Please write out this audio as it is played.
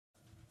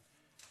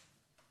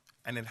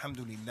أن الحمد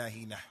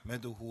لله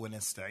نحمده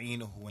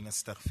ونستعينه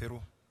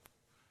ونستغفره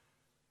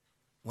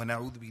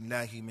ونعوذ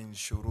بالله من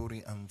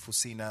شرور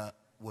أنفسنا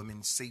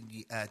ومن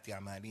سيئات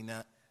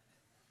أعمالنا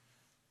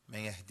من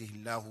يهده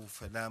الله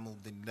فلا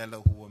مضل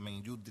له ومن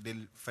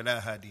يضلل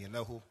فلا هادي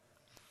له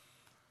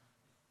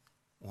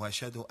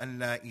وأشهد أن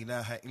لا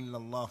إله إلا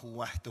الله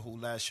وحده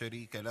لا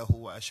شريك له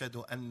وأشهد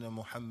أن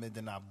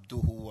محمدا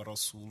عبده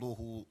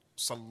ورسوله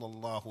صلى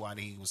الله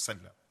عليه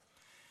وسلم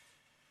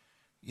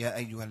يا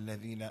أيها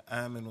الذين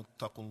آمنوا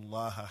اتقوا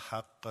الله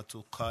حق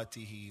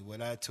تقاته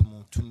ولا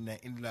تموتن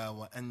إلا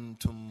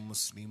وأنتم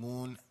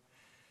مسلمون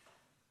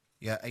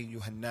يا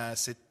أيها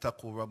الناس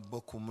اتقوا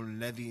ربكم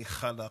الذي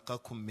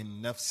خلقكم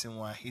من نفس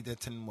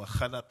واحدة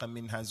وخلق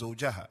منها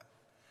زوجها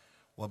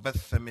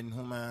وبث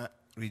منهما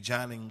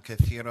رجالا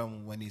كثيرا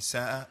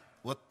ونساء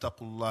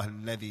واتقوا الله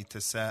الذي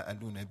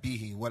تساءلون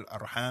به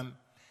والأرحام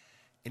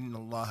إن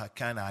الله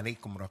كان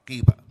عليكم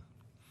رقيبا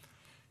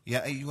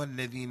يا أيها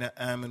الذين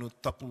آمنوا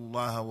اتقوا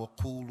الله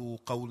وقولوا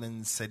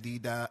قولا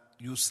سديدا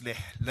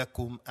يصلح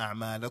لكم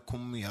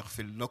أعمالكم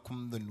يغفر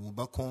لكم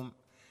ذنوبكم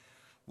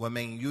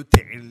ومن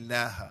يطع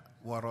الله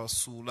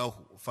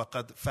ورسوله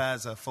فقد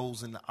فاز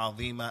فوزا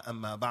عظيما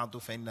أما بعد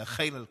فإن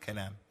خير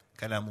الكلام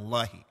كلام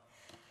الله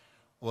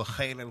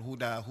وخير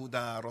الهدى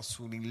هدى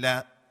رسول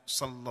الله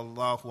صلى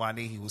الله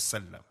عليه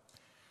وسلم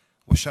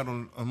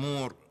وشر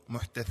الأمور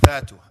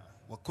محدثاتها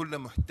وكل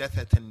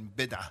محدثة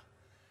بدعة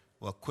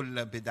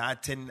وكل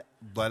بدعة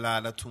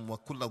ضلالة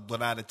وكل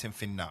ضلالة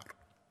في النار.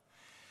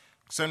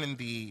 Concerning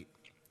the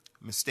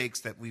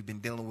mistakes that we've been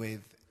dealing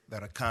with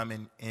that are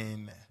common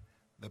in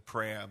the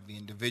prayer of the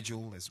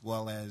individual as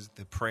well as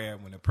the prayer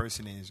when a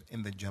person is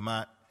in the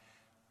Jamaat,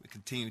 we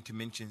continue to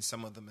mention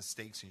some of the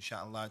mistakes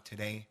inshallah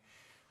today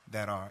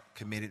that are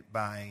committed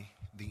by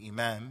the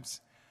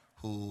Imams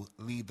who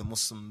lead the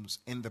Muslims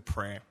in the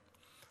prayer,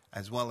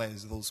 as well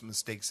as those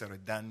mistakes that are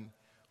done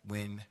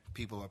when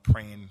people are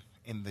praying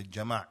in the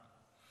Jamaat.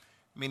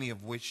 Many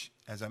of which,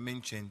 as I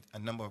mentioned a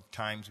number of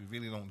times, we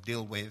really don't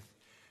deal with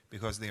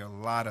because there are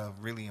a lot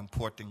of really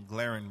important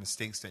glaring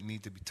mistakes that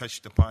need to be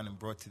touched upon and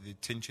brought to the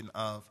attention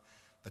of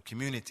the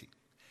community.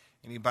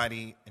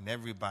 Anybody and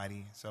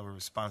everybody, it's our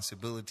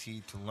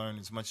responsibility to learn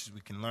as much as we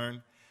can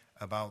learn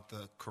about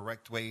the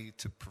correct way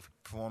to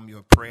perform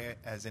your prayer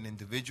as an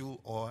individual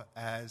or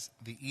as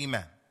the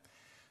Imam.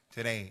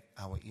 Today,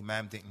 our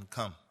Imam didn't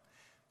come,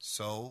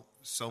 so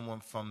someone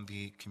from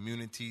the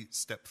community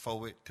stepped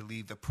forward to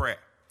lead the prayer.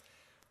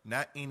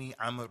 Not any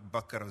Amr,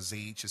 Bakr, or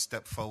Zayd should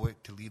step forward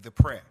to lead the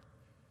prayer.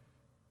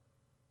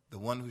 The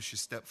one who should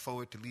step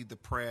forward to lead the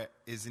prayer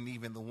isn't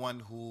even the one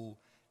who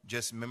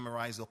just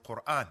memorized the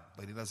Quran,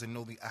 but he doesn't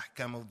know the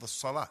ahkam of the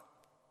salah.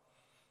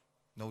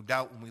 No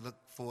doubt when we look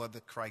for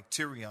the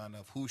criterion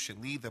of who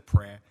should lead the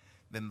prayer,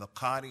 then the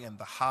Qari and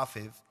the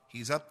Hafiz,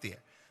 he's up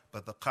there.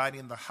 But the Qari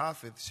and the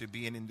Hafiz should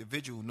be an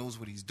individual who knows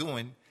what he's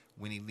doing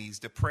when he leads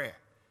the prayer.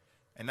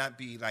 And not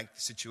be like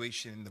the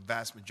situation in the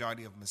vast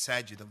majority of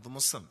masajid of the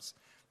Muslims.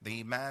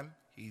 The Imam,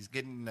 he's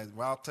getting a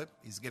ratib,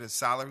 he's getting a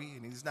salary,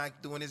 and he's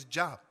not doing his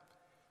job.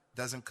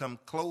 Doesn't come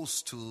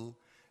close to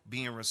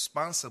being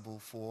responsible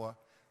for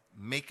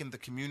making the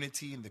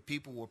community and the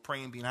people who are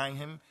praying behind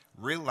him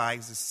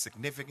realize the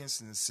significance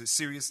and the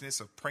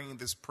seriousness of praying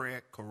this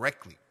prayer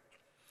correctly.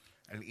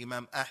 And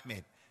Imam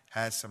Ahmed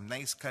has some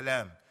nice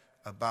kalam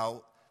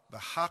about the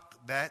haqq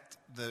that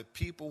the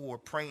people who are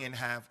praying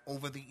have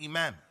over the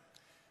Imam.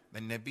 The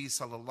Nabi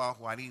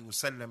sallallahu alaihi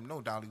wasallam, no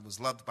doubt he was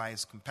loved by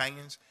his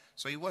companions,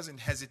 so he wasn't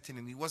hesitant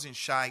and he wasn't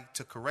shy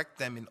to correct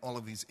them in all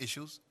of these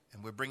issues.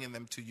 And we're bringing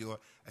them to your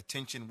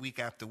attention week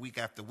after week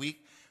after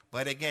week.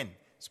 But again,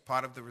 it's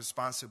part of the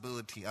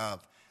responsibility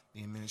of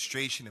the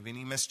administration of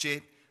any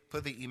masjid.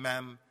 Put the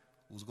Imam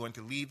who's going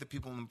to lead the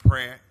people in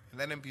prayer and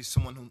let him be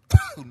someone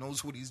who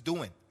knows what he's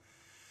doing.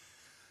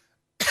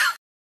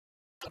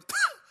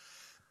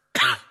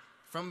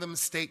 From the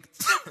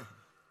mistakes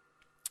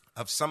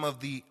of some of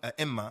the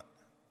Imam,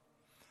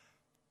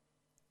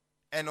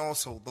 and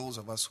also those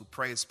of us who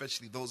pray,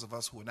 especially those of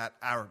us who are not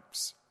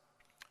Arabs,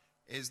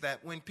 is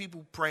that when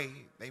people pray,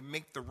 they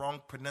make the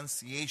wrong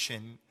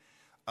pronunciation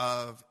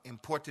of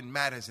important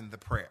matters in the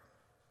prayer.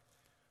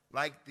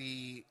 Like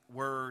the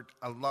word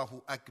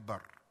Allahu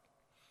Akbar.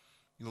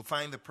 You'll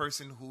find the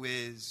person who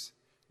is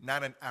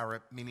not an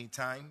Arab many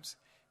times,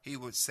 he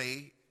would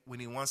say, when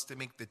he wants to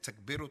make the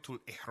Takbiratul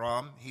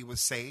Ihram, he would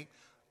say,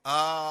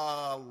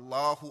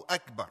 Allahu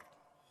Akbar.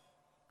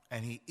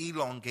 And he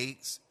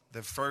elongates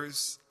the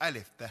first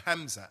alif, the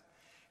hamza.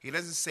 He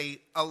doesn't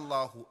say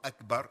Allahu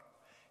Akbar.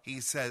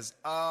 He says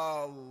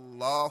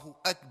Allahu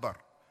Akbar.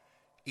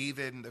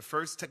 Either in the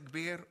first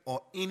takbir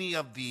or any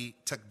of the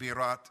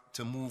takbirat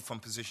to move from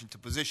position to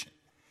position.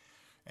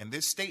 And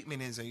this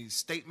statement is a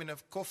statement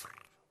of kufr.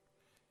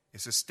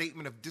 It's a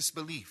statement of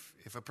disbelief.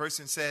 If a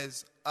person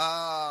says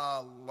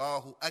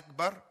Allahu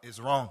Akbar, it's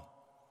wrong.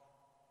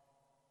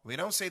 We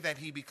don't say that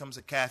he becomes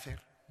a kafir,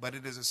 but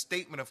it is a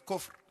statement of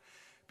kufr.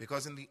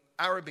 Because in the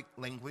Arabic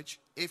language,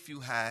 if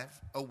you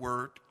have a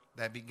word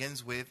that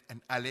begins with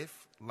an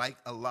alif, like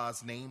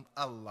Allah's name,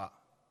 Allah.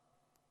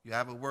 You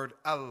have a word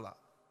Allah.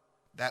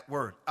 That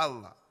word,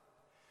 Allah.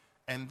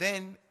 And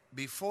then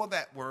before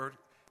that word,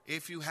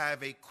 if you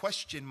have a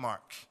question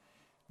mark,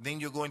 then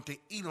you're going to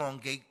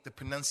elongate the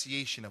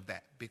pronunciation of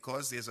that,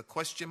 because there's a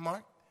question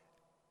mark,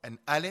 an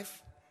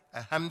alif,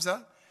 a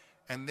hamza,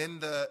 and then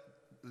the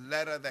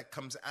letter that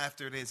comes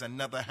after it is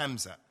another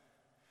hamza.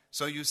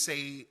 So you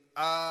say,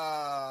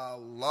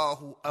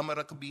 Allahu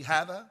amarakum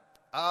bihada,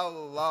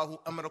 Allahu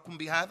amarakum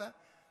bihada.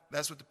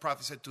 That's what the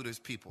Prophet said to his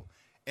people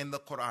in the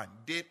Quran.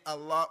 Did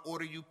Allah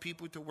order you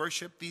people to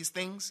worship these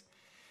things?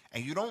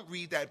 And you don't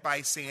read that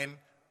by saying,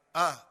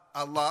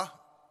 Allah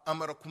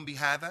amarakum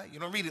bihada. You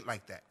don't read it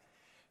like that.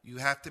 You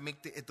have to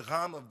make the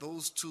idgham of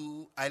those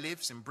two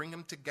alifs and bring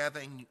them together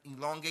and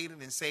elongate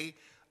it and say,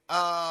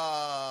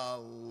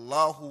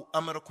 Allahu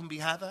amarakum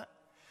bihada.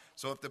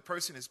 So if the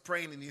person is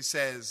praying and he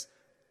says,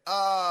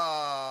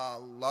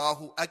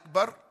 Allahu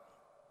Akbar,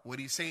 what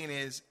he's saying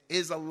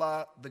is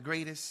Allah the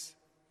greatest?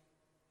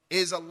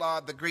 Is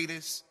Allah the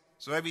greatest?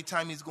 So every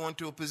time he's going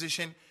to a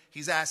position,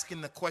 he's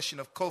asking the question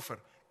of kufr.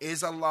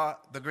 Is Allah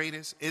the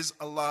greatest? Is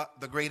Allah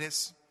the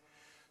greatest?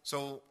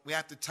 So we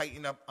have to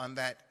tighten up on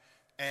that.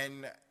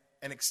 And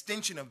an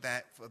extension of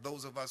that for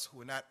those of us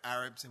who are not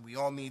Arabs, and we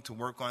all need to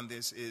work on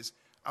this, is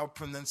our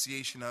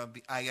pronunciation of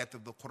the ayat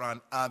of the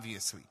Quran,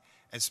 obviously,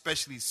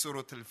 especially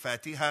Surah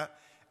Al-Fatiha,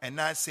 and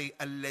not say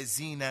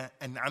Allazina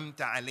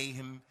an'amta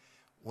alayhim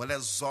wala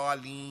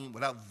zaleen,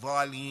 wala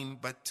dhaleen,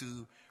 but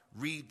to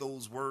read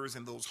those words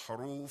and those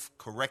haruf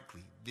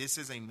correctly. This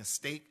is a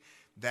mistake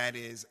that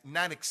is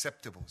not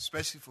acceptable,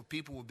 especially for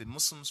people who have been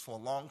Muslims for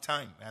a long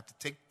time. You have to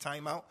take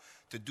time out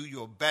to do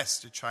your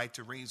best to try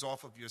to raise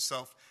off of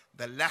yourself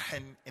the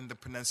lahan in the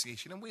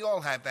pronunciation. And we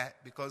all have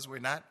that because we're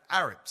not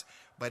Arabs.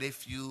 But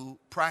if you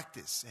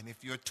practice and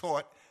if you're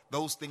taught,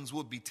 those things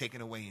will be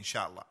taken away,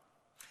 inshallah.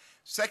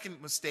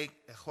 Second mistake,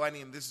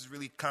 ikhwani, and this is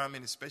really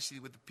common, especially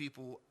with the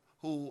people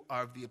who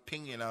are of the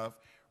opinion of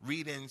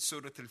reading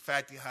Surah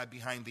Al-Fatiha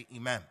behind the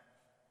Imam.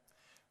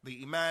 The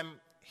Imam,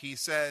 he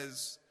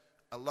says,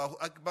 Allahu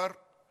Akbar,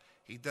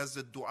 he does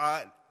the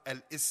dua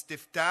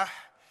al-istiftah,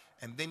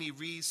 and then he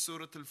reads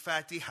Surah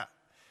Al-Fatiha.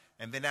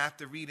 And then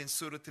after reading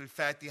Surah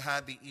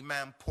Al-Fatiha, the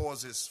Imam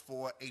pauses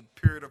for a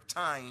period of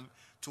time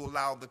to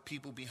allow the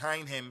people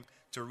behind him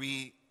to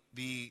read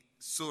the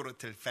Surah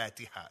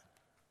Al-Fatiha.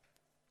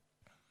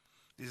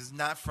 This is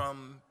not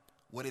from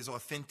what is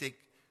authentic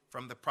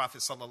from the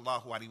Prophet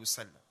sallallahu alaihi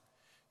wasallam.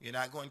 You're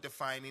not going to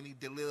find any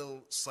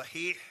dalil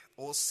sahih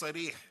or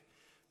sarih.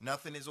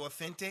 Nothing is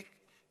authentic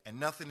and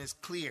nothing is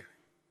clear.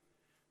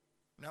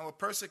 Now a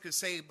person could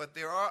say, but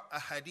there are a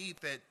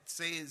hadith that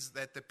says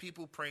that the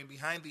people praying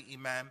behind the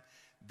Imam,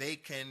 they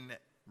can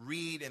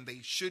read and they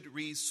should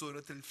read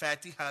Surah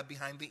Al-Fatiha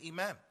behind the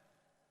Imam.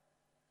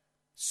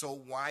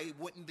 So why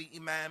wouldn't the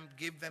Imam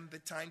give them the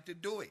time to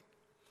do it?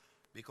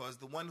 Because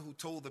the one who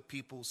told the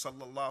people,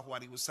 sallallahu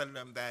alaihi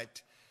wasallam,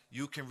 that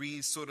you can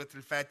read Surah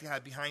Al-Fatiha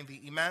behind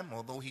the Imam,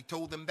 although he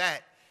told them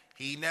that,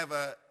 he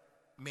never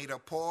made a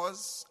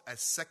pause, a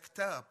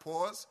sakta, a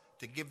pause,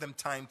 to give them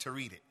time to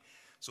read it.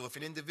 So if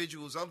an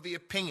individual is of the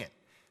opinion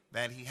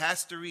that he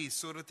has to read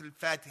Surah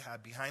Al-Fatiha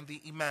behind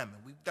the Imam,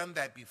 and we've done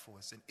that before,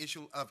 it's an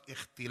issue of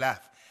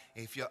ikhtilaf.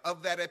 If you're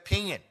of that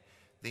opinion,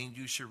 then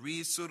you should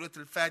read Surah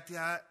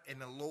Al-Fatiha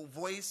in a low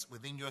voice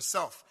within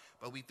yourself.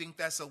 But we think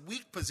that's a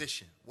weak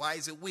position. Why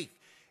is it weak?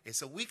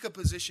 It's a weaker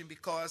position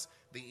because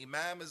the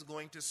Imam is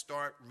going to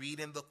start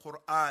reading the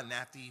Quran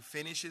after he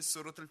finishes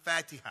Surah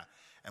Al-Fatiha.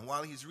 And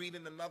while he's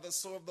reading another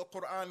surah of the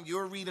Quran,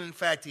 you're reading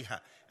Al-Fatiha.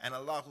 And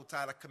Allah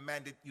Ta'ala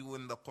commanded you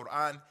in the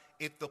Quran,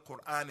 if the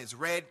Quran is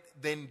read,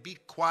 then be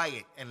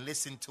quiet and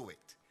listen to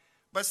it.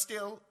 But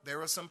still,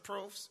 there are some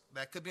proofs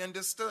that could be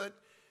understood,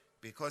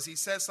 because he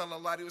says,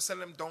 sallallahu alaihi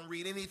wasallam, don't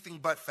read anything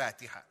but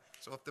Fatiha.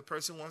 So if the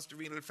person wants to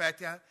read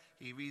Al-Fatiha,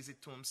 he reads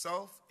it to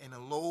himself in a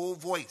low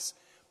voice.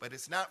 But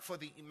it's not for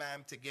the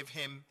Imam to give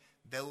him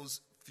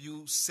those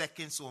few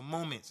seconds or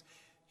moments.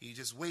 He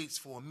just waits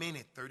for a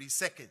minute, 30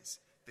 seconds.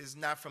 This is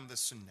not from the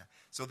Sunnah.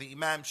 So the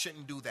Imam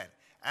shouldn't do that.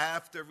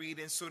 After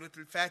reading Surah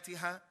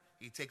Al-Fatiha,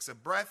 he takes a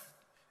breath,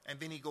 and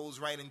then he goes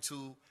right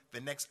into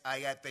the next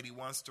ayat that he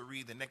wants to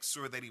read, the next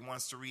surah that he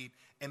wants to read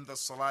in the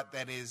salat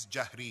that is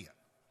Jahriyah.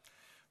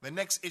 The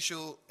next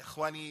issue,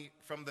 ikhwani,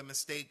 from the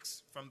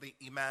mistakes from the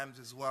Imams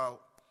as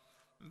well,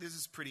 and this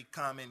is pretty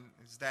common,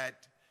 is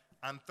that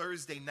on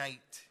Thursday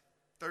night,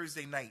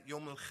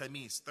 Yawm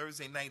al-Khamis,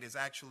 Thursday night is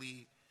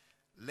actually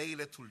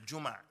Laylatul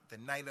Jum'ah, the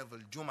night of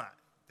al-Jum'ah.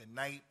 The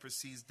night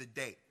precedes the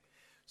day.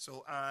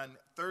 So on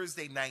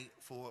Thursday night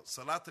for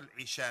Salat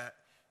al-Isha,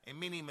 in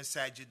many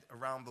masajid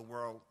around the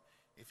world,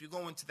 if you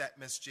go into that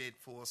masjid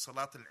for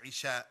Salat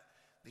al-Isha,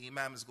 the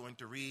Imam is going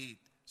to read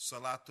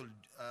Surah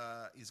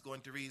al-Jum'ah,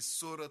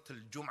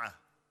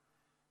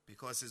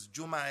 because it's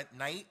Jum'ah at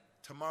night.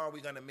 Tomorrow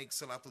we're going to make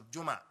Salat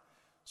al-Jum'ah.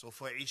 So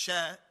for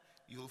Isha,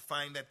 you'll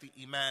find that the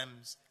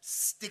Imams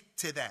stick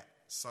to that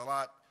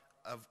Salat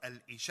of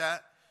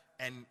al-Isha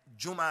and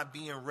Jum'ah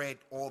being read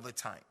all the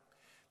time.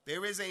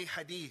 There is a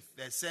hadith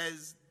that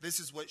says this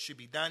is what should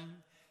be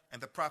done,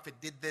 and the Prophet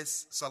did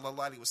this, sallallahu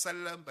alaihi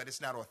wasallam, but it's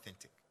not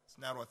authentic. It's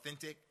not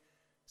authentic.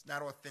 It's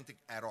not authentic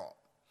at all.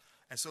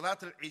 And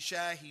Salatul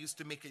Isha, he used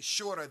to make it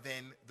shorter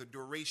than the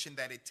duration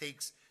that it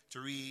takes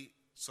to read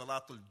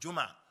Salatul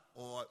Jum'ah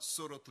or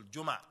Suratul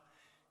Jum'ah.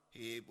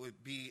 It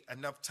would be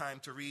enough time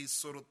to read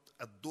Surat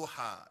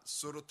Ad-Duha,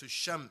 Suratul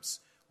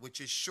Shams,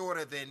 which is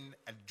shorter than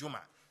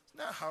Al-Jum'ah. It's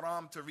not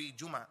haram to read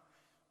Jum'ah,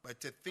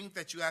 but to think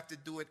that you have to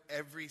do it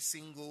every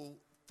single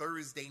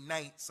Thursday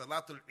night,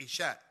 Salatul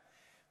Isha,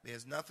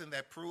 there's nothing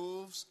that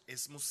proves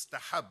it's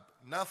mustahab.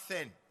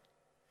 Nothing.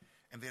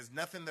 And there's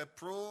nothing that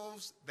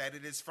proves that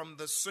it is from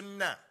the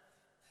sunnah.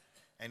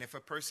 And if a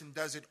person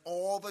does it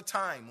all the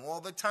time,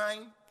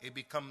 it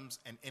becomes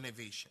an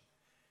innovation.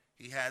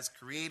 He has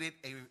created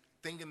a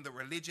thing in the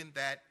religion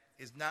that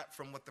is not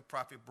from what the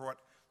Prophet brought,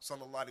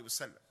 sallallahu alaihi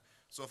wasallam.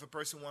 So if a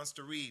person wants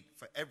to read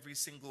for every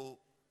single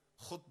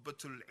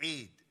khutbatul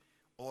Eid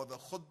or the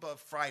khutbah of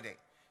Friday,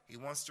 he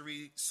wants to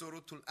read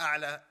Suratul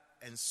A'la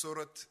and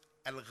Surat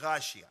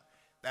Al-Ghashiyah.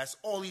 That's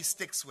all he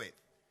sticks with.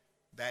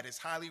 That is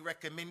highly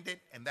recommended,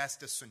 and that's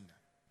the sunnah.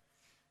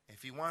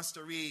 If he wants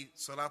to read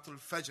Salatul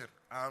Fajr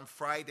on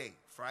Friday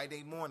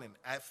morning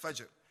at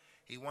Fajr,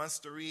 he wants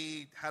to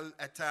read Hal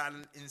Ata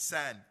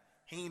al-Insan,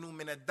 Hinu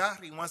min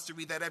ad-Dahr, he wants to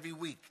read that every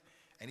week.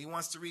 And he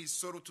wants to read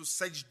Suratul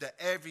Sajda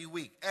every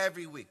week.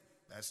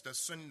 That's the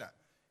sunnah.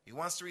 He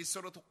wants to read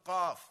Suratul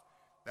Qaf.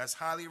 That's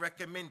highly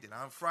recommended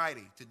on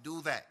Friday to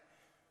do that.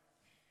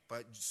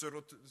 But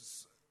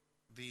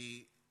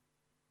the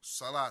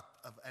Salat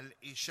of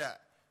Al-Isha,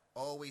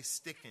 always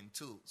sticking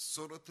to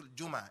Suratul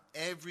Jum'ah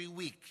every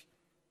week.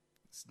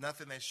 It's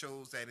nothing that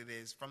shows that it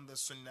is from the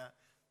sunnah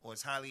or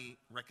is highly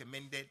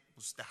recommended,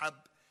 mustahab,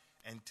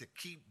 and to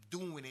keep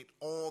doing it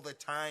all the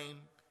time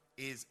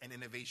is an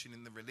innovation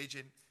in the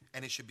religion,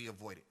 and it should be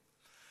avoided.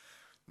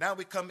 Now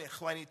we come,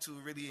 ikhwani, to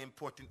a really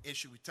important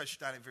issue. We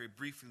touched on it very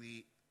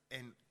briefly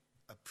in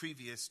a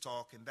previous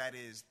talk, and that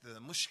is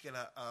the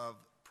mushkila of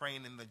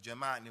praying in the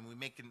jama'at, and we're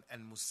making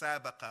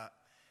al-musabaqa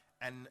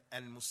and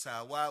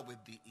al-musawa with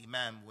the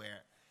imam,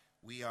 where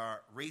we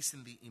are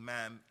racing the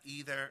imam,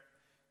 either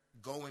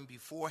going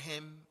before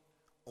him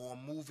or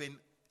moving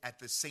at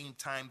the same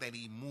time that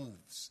he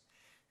moves.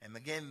 And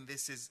again,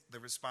 this is the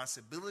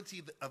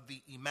responsibility of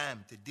the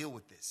imam to deal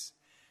with this.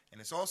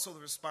 And it's also the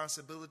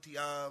responsibility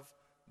of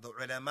the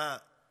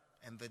ulama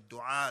and the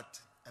du'at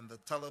and the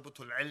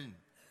talabatul ilm.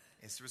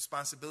 It's the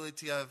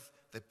responsibility of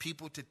the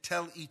people to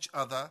tell each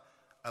other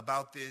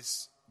about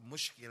this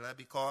mushkila,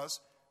 because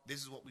this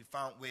is what we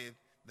found with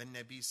the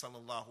Nabi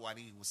sallallahu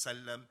alaihi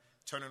wasallam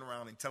turning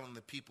around and telling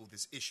the people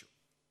this issue.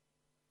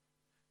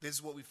 This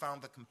is what we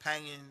found the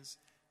companions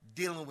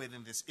dealing with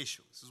in this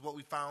issue. This is what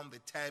we found the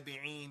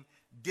tabi'een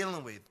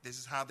dealing with. This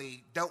is how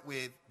they dealt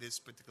with this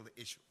particular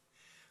issue.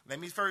 Let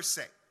me first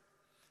say,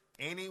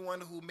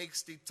 anyone who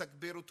makes the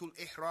takbiratul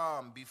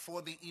ihram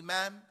before the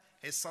imam,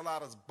 his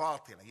salat is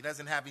batila. He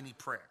doesn't have any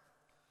prayer.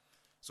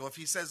 So if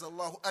he says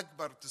Allahu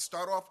Akbar to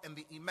start off and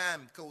the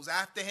imam goes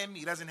after him,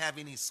 he doesn't have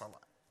any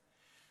salat.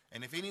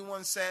 And if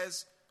anyone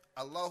says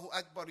Allahu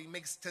Akbar, he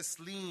makes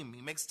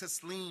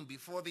taslim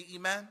before the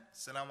imam,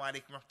 Assalamu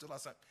alaikum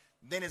rahmatullah,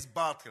 then it's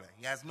batila.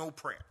 He has no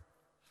prayer.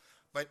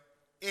 But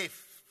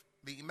if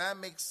the imam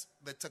makes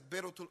the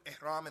takbiratul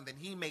ihram and then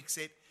he makes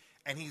it,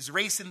 and he's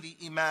racing the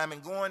imam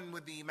and going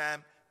with the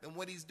imam, then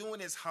what he's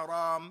doing is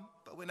haram,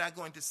 but we're not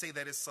going to say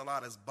that his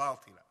salat is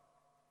batila.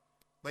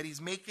 But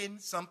he's making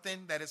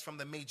something that is from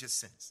the major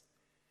sins.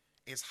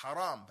 It's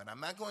haram, but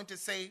I'm not going to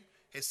say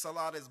his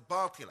salat is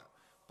batila.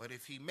 But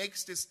if he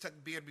makes this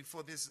takbir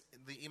before the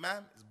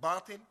imam, it's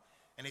batil.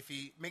 And if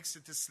he makes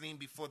the taslim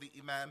before the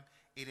imam,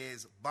 it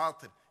is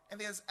batil. And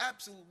there's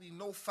absolutely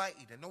no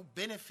fa'idah, no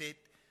benefit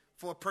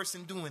for a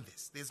person doing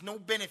this. There's no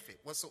benefit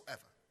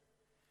whatsoever.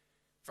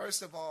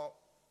 First of all,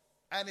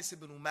 Anas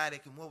ibn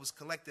Malik, and what was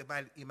collected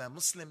by Imam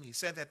Muslim, he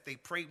said that they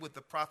prayed with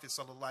the Prophet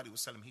sallallahu alaihi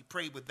wasallam. He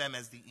prayed with them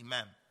as the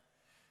imam.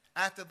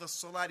 After the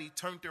salat, he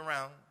turned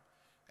around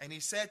and he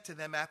said to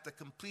them after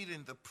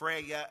completing the prayer,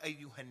 Ya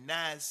ayyuhan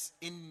nas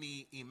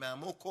inni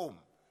imamukum,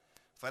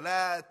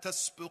 fala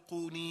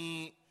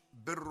tasbiquni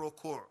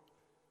bil-ruku'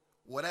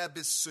 wala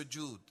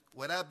bil-sujud,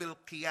 wala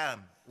bil-qiyam,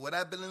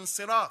 wala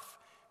bil-insiraf.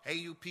 Hey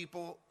you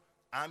people,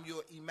 I'm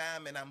your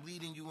imam and I'm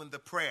leading you in the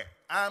prayer.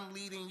 I'm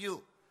leading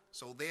you.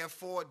 So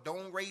therefore,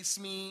 don't race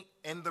me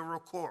in the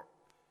ruku'.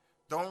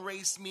 Don't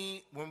race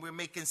me when we're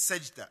making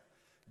sajda.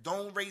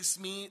 Don't race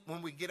me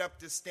when we get up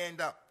to stand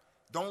up.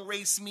 Don't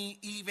race me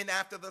even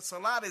after the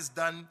salat is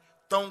done.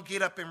 Don't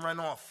get up and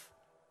run off.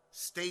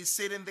 Stay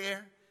sitting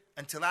there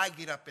until I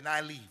get up and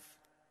I leave.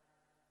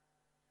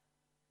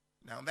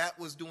 Now that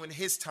was during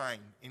his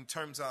time in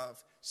terms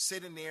of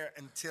sitting there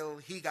until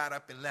he got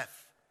up and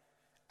left.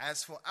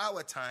 As for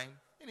our time,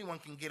 anyone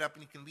can get up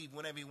and he can leave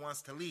whenever he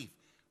wants to leave.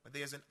 But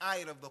there's an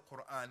ayat of the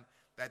Quran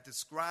that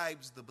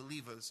describes the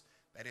believers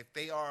that if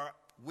they are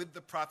with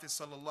the Prophet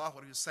sallallahu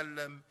alaihi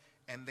wasallam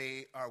and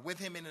they are with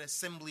him in an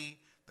assembly,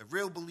 the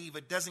real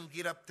believer doesn't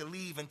get up to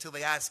leave until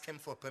they ask him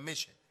for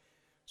permission.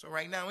 So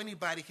right now,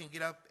 anybody can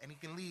get up and he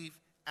can leave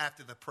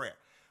after the prayer.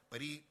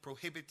 But he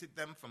prohibited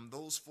them from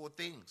those four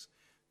things.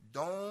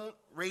 Don't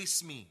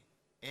race me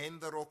In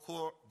the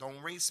ruku',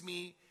 don't race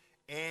me.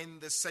 In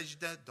the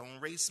sajda, don't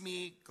race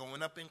me.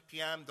 Going up in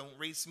qiyam, don't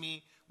race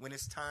me when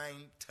it's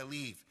time to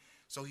leave.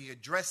 So he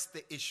addressed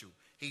the issue.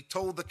 He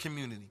told the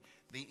community.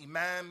 The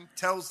imam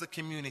tells the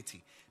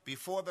community.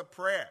 Before the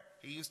prayer,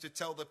 he used to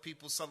tell the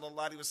people,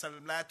 sallallahu alaihi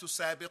wasallam, la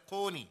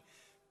tusabiquni,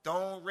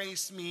 don't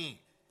race me.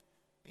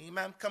 The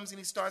imam comes and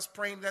he starts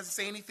praying, doesn't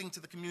say anything to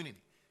the community.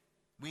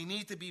 We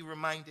need to be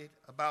reminded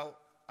about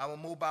our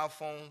mobile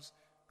phones.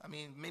 I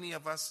mean, many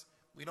of us,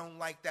 we don't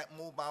like that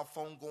mobile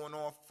phone going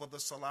off for the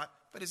salat,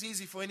 but it's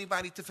easy for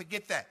anybody to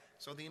forget that.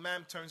 So the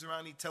imam turns around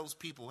and he tells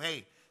people,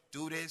 hey,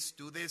 do this,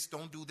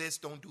 don't do this,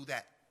 don't do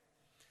that.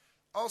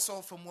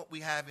 Also, from what we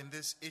have in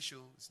this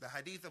issue is the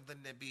hadith of the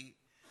Nabi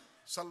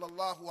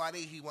sallallahu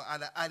alayhi wa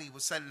ala alihi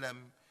wasallam.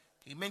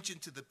 He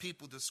mentioned to the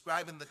people,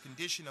 describing the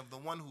condition of the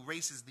one who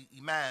races the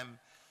imam,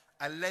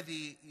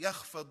 alladhi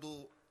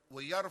yakhfadu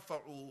wa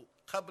yarfa'u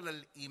qabla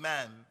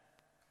al-imam,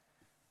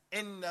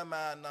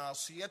 innama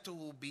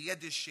nasiyatuhu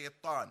biyadi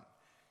shaitan.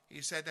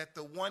 He said that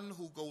the one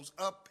who goes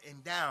up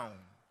and down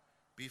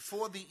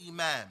before the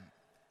imam,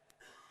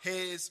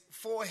 his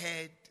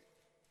forehead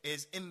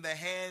is in the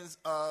hands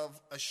of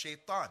a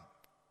shaitan.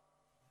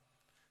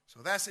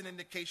 So that's an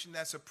indication,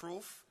 that's a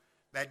proof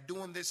that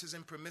doing this is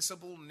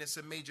impermissible and it's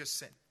a major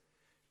sin,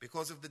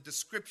 because of the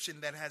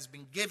description that has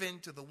been given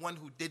to the one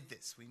who did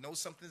this. We know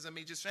something is a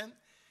major sin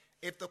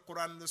if the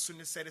Quran and the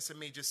Sunnah said it's a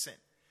major sin.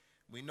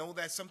 We know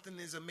that something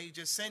is a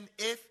major sin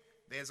if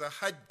there's a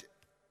had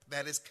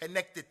that is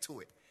connected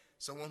to it.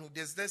 Someone who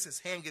does this, his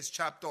hand gets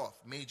chopped off,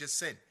 major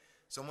sin.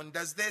 Someone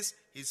does this,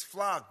 he's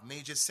flogged,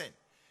 major sin.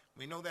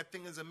 We know that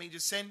thing is a major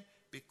sin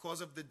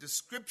because of the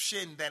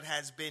description that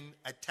has been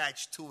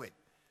attached to it.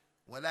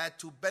 وَلَا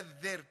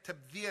تُبَذِّرْ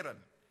تَبْذِيرًا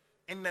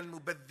إِنَّ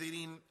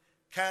الْمُبَذِّرِينَ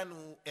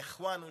كَانُوا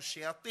إِخْوَانُ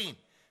الشَّيَاطِينَ.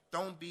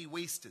 Don't be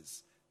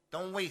wasters.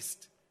 Don't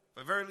waste.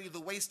 For verily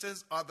the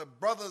wasters are the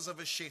brothers of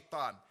a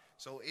shaitan.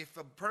 So if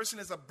a person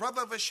is a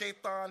brother of a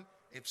shaitan,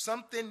 if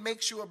something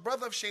makes you a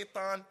brother of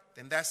shaitan,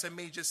 then that's a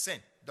major sin.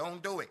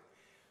 Don't do it.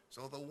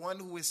 So the one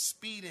who is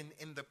speeding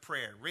in the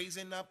prayer,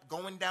 raising up,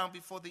 going down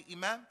before the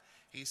imam,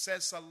 he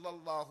says,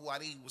 sallallahu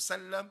alaihi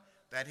wasallam,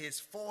 that his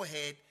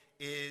forehead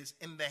is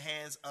in the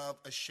hands of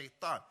a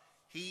shaitan.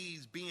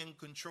 He's being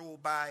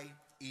controlled by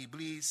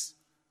Iblis.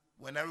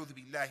 وَنَعُوذُ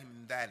بِاللَّهِ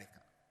مِنْ ذَلِكَ.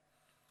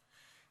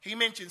 He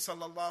mentioned,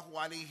 sallallahu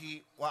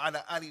alaihi wa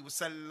ala alihi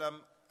wasallam,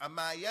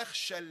 أَمَا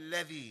يَخْشَى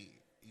الَّذِي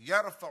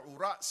يَرْفَعُ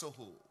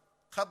رَأْسَهُ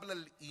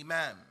قَبْلَ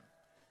الْإِمَامِ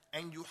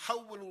أَنْ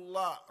يُحَوِّلُ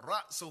اللَّهُ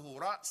رَأْسَهُ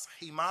رَأْسَ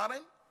حِمَارٍ.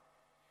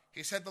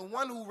 He said, the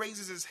one who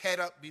raises his head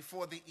up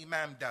before the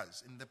imam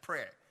does in the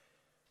prayer,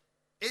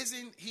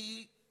 isn't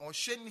he or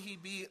shouldn't he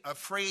be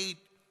afraid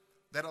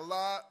that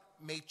Allah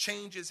may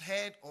change his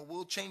head or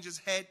will change his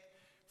head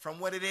from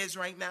what it is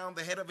right now,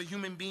 the head of a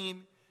human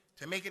being,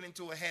 to make it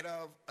into a head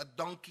of a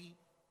donkey?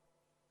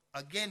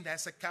 Again,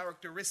 that's a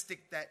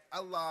characteristic that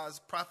Allah's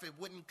Prophet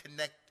wouldn't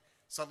connect,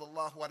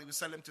 sallallahu alaihi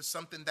wasallam, to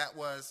something that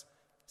was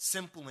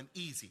simple and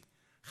easy.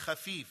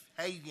 Khafif,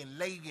 hayyin,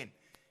 layyin.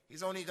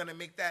 He's only going to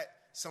make that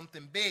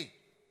something big.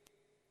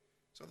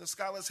 So the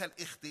scholars had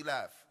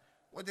ikhtilaf.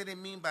 What did it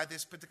mean by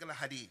this particular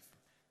hadith?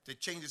 To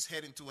change his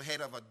head into a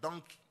head of a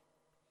donkey.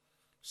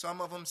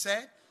 Some of them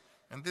said,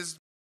 and this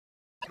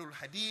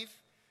hadith,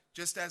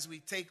 just as we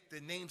take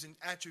the names and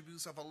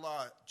attributes of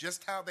Allah,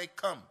 just how they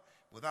come,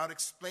 without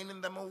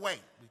explaining them away,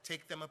 we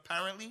take them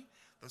apparently.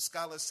 The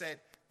scholars said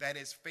that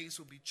his face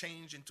will be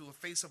changed into a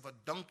face of a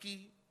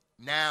donkey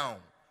now,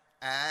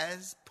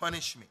 as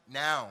punishment,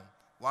 now,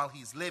 while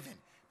he's living,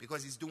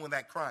 because he's doing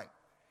that crime.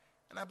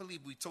 And I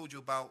believe we told you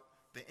about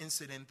the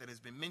incident that has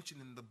been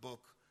mentioned in the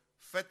book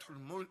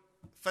Fathul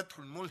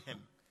Mulhim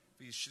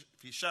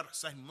fi Sharh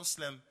Sahih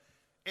Muslim.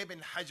 Ibn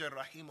Hajar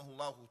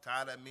rahimahullah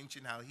ta'ala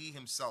mentioned how he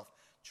himself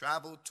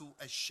traveled to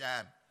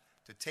Ash-Sham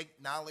to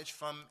take knowledge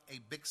from a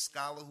big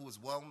scholar who was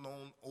well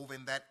known over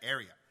in that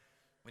area.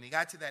 When he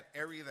got to that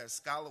area, that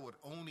scholar would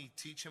only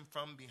teach him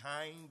from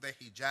behind the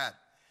hijab.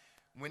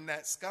 When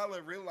that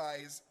scholar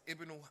realized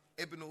Ibn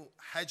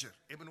Hajar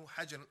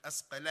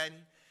al-Asqalani,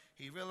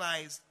 he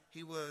realized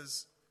he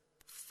was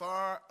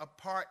far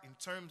apart in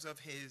terms of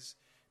his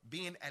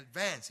being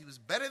advanced. He was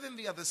better than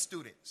the other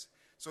students.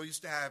 So he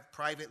used to have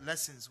private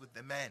lessons with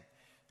the man.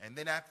 And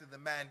then after the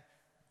man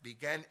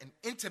began an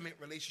intimate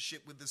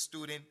relationship with the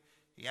student,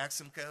 he asked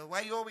him,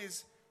 why you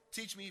always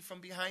teach me from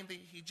behind the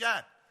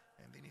hijab?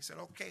 And then he said,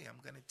 okay, I'm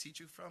going to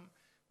teach you from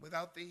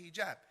without the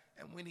hijab.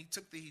 And when he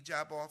took the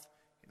hijab off,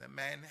 the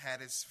man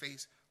had his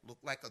face look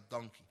like a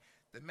donkey.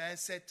 The man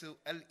said to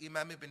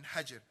Al-Imam ibn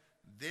Hajar,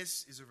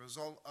 this is a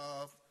result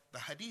of the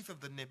hadith of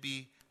the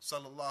Nabi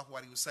sallallahu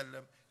alaihi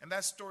wasallam, and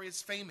that story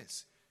is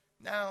famous.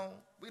 Now,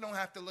 we don't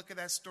have to look at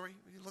that story.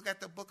 We look at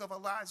the book of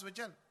Allah Azza wa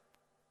Jal.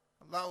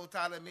 Allah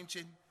Ta'ala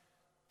mentioned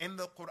in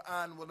the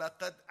Quran,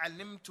 وَلَقَدْ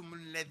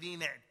عَلِمْتُمُ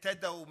الَّذِينَ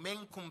اعْتَدَوْا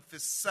مِنْكُمْ فِي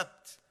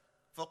السَّبْتِ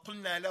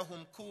فَقُلْنَا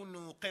لَهُمْ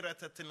كُونُوا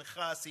قِرَةً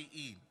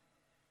خَاسِئِينَ.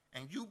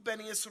 And you,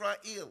 Bani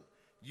Israel,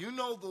 you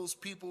know those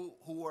people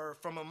who are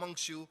from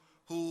amongst you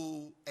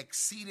who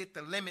exceeded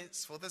the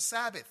limits for the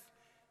Sabbath.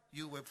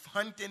 You were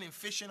hunting and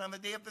fishing on the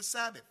day of the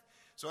Sabbath.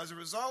 So as a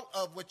result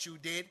of what you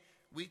did,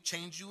 we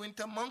changed you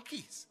into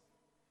monkeys.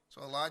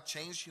 So Allah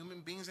changed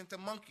human beings into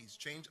monkeys,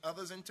 changed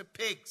others into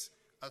pigs.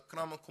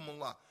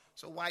 Akramakumullah.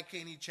 So why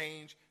can't He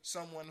change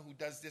someone who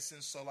does this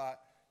in Salat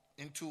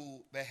into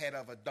the head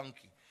of a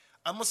donkey?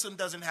 A Muslim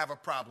doesn't have a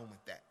problem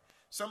with that.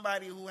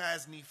 Somebody who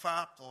has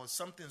nifaq or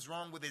something's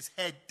wrong with his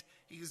head,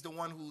 he's the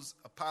one who's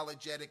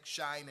apologetic,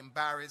 shy, and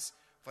embarrassed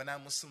for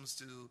non-Muslims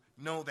to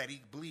know that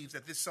he believes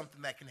that this is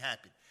something that can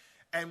happen.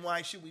 And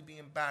why should we be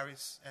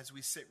embarrassed as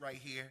we sit right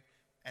here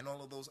and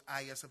all of those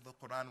ayahs of the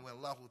Quran where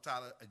Allah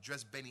Ta'ala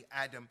addressed Bani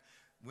Adam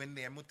when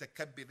they're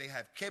mutakabbir, they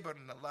have kibr,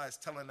 and Allah is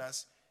telling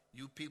us,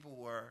 you people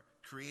were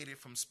created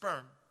from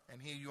sperm, and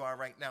here you are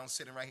right now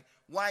sitting right here.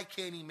 Why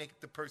can't He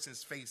make the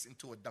person's face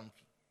into a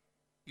donkey?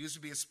 He used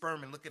to be a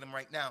sperm, and look at him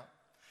right now.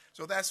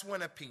 So that's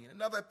one opinion.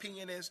 Another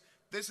opinion is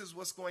this is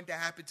what's going to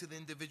happen to the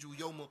individual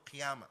Yawmul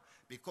Qiyamah.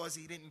 Because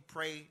he didn't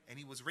pray and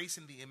he was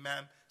racing the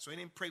Imam, so he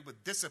didn't pray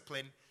with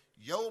discipline.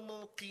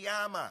 Yawmul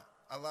Qiyamah,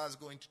 Allah is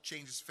going to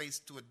change his face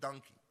to a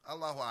donkey.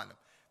 Allahu Alam.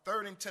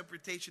 Third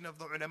interpretation of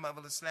the ulama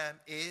of Islam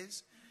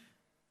is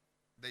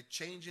the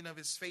changing of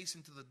his face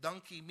into the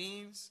donkey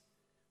means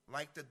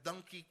like the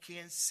donkey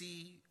can't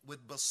see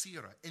with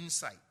basira,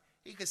 insight.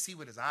 He can see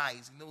with his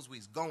eyes, he knows where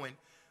he's going,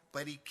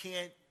 but he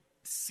can't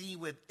see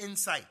with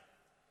insight.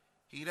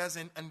 He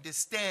doesn't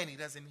understand, he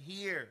doesn't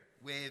hear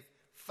with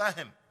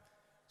fahm.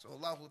 So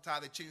Allah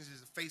Ta'ala changes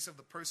the face of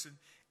the person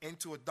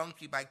into a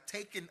donkey by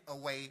taking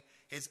away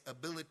his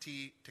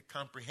ability to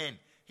comprehend.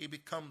 He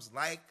becomes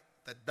like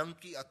the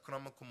donkey,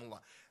 akramakumullah.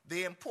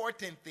 The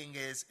important thing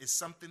is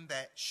something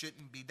that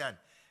shouldn't be done.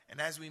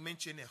 And as we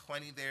mentioned,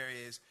 Ikhwani, there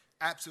is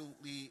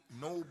absolutely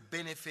no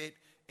benefit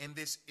in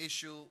this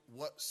issue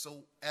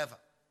whatsoever.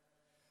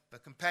 The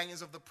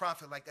companions of the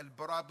Prophet, like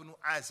Al-Bara ibn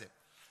Azib,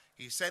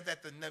 he said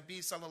that the Nabi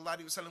sallallahu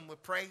alaihi wasallam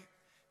would pray,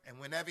 and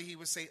whenever he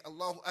would say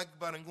Allahu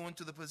Akbar and go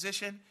into the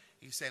position,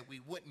 he said we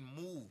wouldn't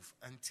move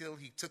until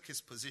he took his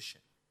position.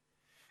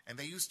 And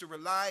they used to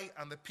rely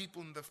on the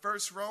people in the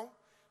first row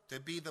to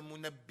be the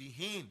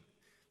munabbihin.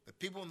 The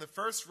people in the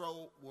first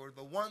row were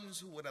the ones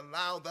who would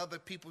allow the other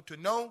people to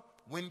know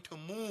when to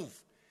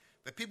move.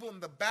 The people in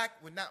the back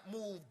would not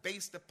move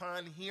based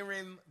upon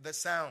hearing the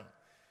sound.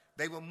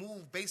 They would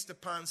move based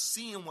upon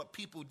seeing what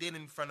people did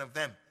in front of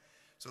them.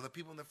 So the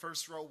people in the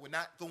first row would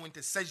not go into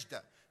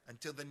sajda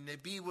until the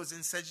Nabi was in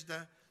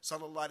sajda,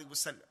 sallallahu alaihi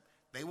wasallam.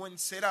 They wouldn't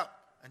sit up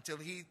until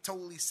he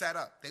totally sat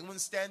up. They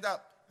wouldn't stand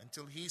up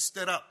until he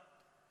stood up.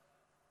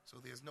 So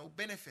there's no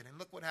benefit. And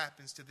look what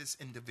happens to this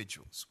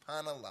individual.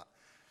 SubhanAllah.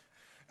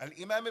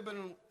 Al-Imam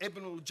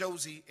Ibn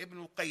al-Jawzi, Ibn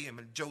al-Qayyim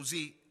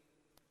al-Jawzi,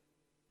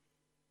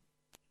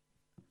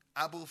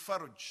 Abu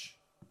Farj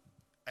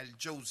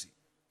al-Jawzi.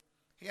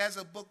 He has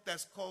a book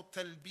that's called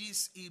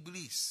Talbis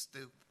Iblis,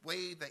 the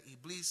way that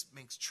Iblis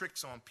makes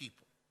tricks on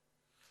people.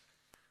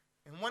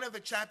 In one of the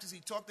chapters, he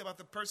talked about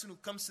the person who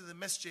comes to the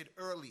masjid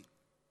early.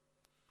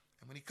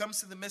 And when he comes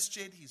to the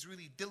masjid, he's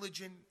really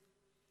diligent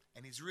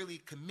and he's really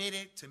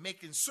committed to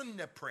making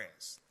sunnah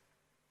prayers.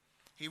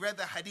 He read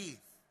the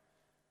hadith,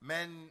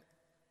 Man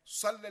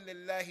صلى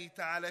لله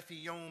تعالى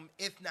في يوم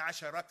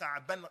 12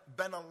 ركعة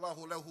بنى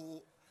الله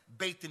له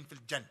بيت في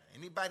الجنة.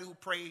 Anybody who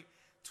prayed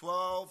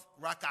 12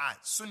 rak'at,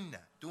 sunnah,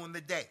 during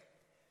the day,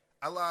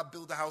 Allah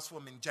build a house for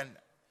him in Jannah.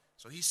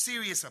 So he's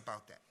serious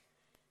about that.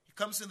 He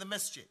comes to the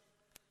masjid.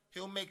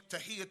 He'll make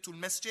tahiyatul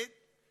masjid,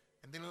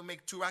 and then he'll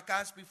make 2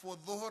 rak'ats before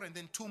dhuhr, and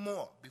then 2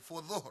 more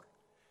before dhuhr.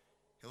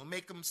 He'll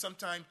make them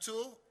sometime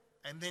 2,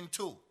 and then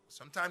 2.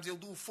 Sometimes he'll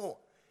do 4.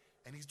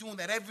 And he's doing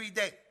that every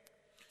day.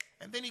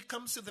 And then he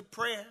comes to the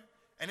prayer,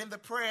 and in the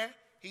prayer,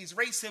 he's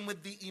racing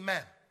with the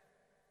imam.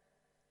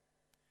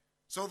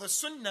 So the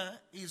sunnah,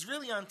 he's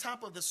really on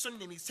top of the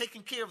sunnah, and he's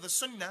taking care of the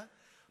sunnah,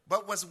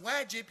 but what's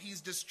wajib,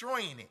 he's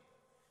destroying it.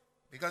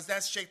 Because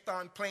that's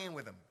shaitan playing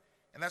with him.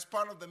 And that's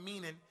part of the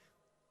meaning,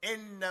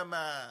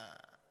 innama.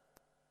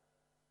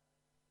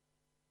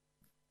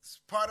 It's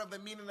part of the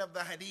meaning of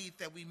the hadith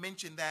that we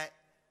mentioned, that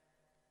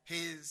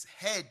his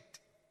head,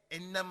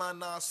 innama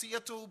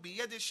nasiyatu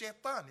biyad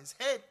shaitan.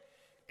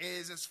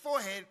 His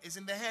forehead is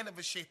in the hand of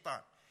a shaitan.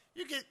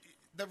 You get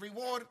the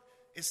reward.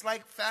 It's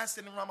like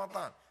fasting in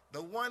Ramadan.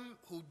 The one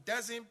who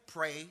doesn't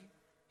pray,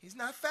 he's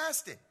not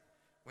fasting.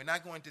 We're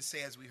not going to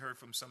say, as we heard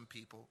from some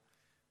people,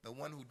 the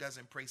one who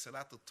doesn't pray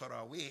Salatul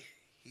Tarawih,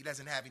 he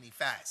doesn't have any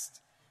fast.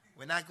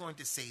 We're not going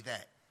to say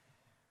that.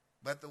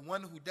 But the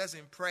one who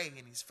doesn't pray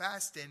and he's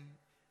fasting,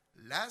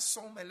 la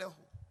sawma lahu.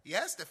 He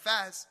has to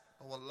fast,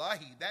 but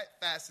wallahi,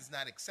 that fast is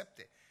not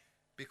accepted.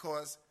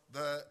 Because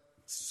the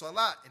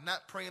salat and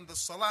not praying the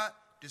salat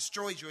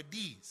destroys your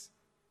deeds.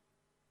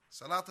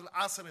 Salatul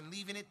Asr and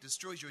leaving it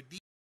destroys your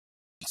deeds.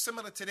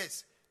 Similar to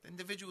this, the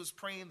individual is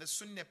praying the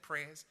sunnah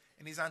prayers,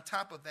 and he's on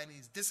top of that, and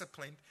he's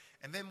disciplined.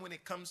 And then when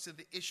it comes to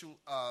the issue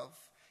of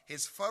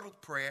his fard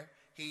prayer,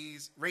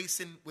 he's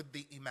racing with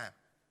the imam.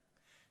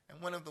 And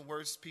one of the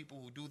worst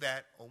people who do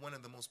that, or one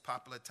of the most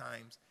popular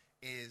times,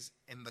 is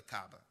in the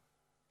Kaaba.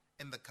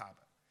 In the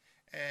Kaaba.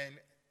 And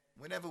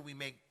whenever we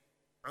make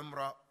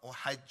Umrah or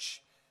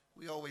Hajj,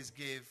 we always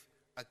give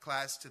a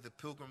class to the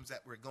pilgrims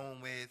that we're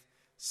going with,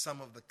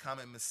 some of the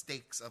common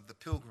mistakes of the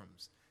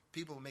pilgrims,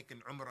 people making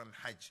Umrah and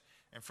Hajj.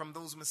 And from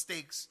those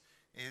mistakes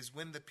is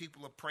when the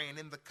people are praying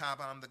in the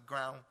Kaaba on the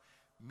ground,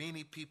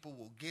 many people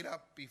will get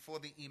up before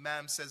the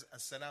Imam says,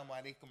 Assalamu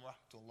alaikum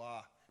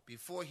rahmatullah.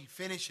 Before he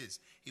finishes,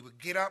 he would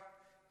get up,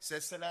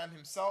 says salam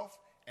himself,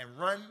 and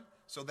run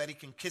so that he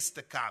can kiss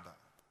the Kaaba.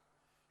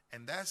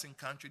 And that's in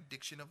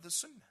contradiction of the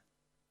Sunnah.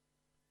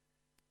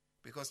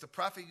 Because the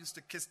Prophet used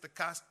to kiss the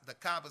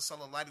Kaaba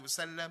sallallahu alaihi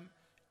wasallam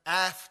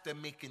after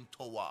making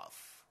tawaf.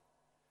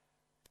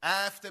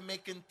 After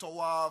making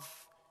tawaf,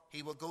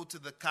 he would go to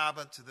the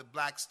Kaaba, to the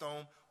black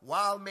stone.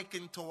 While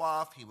making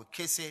tawaf, he would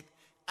kiss it.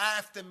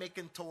 After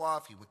making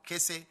tawaf, he would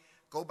kiss it.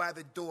 Go by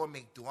the door,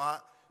 make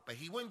dua. But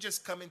he wouldn't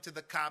just come into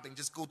the Kaaba and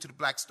just go to the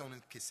black stone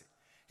and kiss it.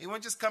 He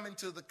wouldn't just come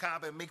into the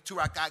Kaaba and make 2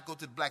 rakat, go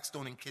to the black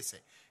stone and kiss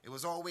it. It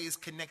was always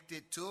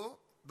connected to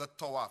the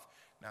tawaf.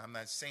 Now, I'm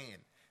not saying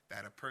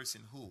that a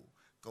person who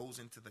goes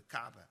into the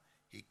Kaaba,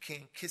 he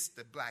can't kiss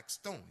the black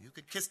stone. You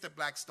could kiss the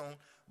black stone,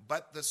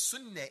 but the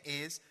sunnah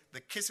is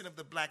the kissing of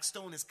the black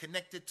stone is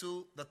connected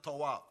to the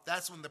tawaf.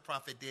 That's when the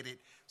Prophet did it,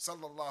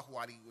 sallallahu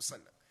alaihi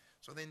wasallam.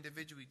 So the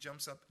individual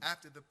jumps up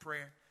after the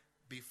prayer,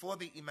 before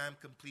the Imam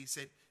completes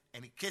it,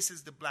 and he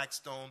kisses the black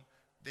stone.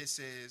 This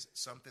is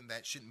something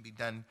that shouldn't be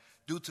done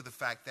due to the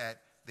fact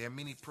that there are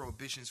many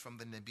prohibitions from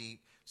the Nabi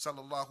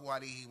sallallahu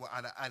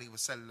alaihi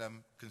wasallam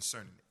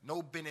concerning it.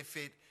 No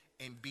benefit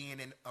in being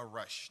in a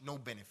rush. No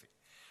benefit.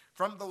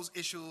 From those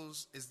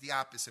issues is the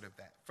opposite of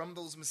that. From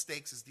those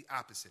mistakes is the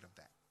opposite of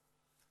that.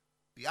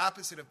 The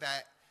opposite of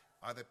that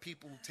are the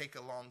people who take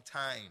a long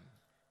time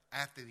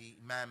after the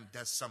Imam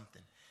does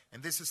something.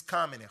 And this is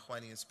common,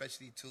 ikhwani,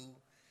 especially to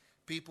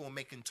people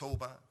making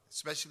tawbah,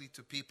 especially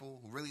to people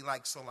who really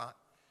like salat,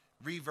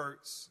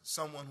 reverts,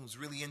 someone who's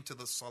really into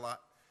the salat.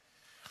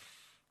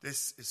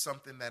 This is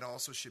something that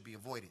also should be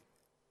avoided.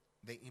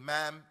 The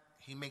Imam,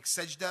 he makes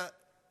sajda,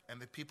 and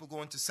the people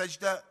go into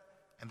sajda,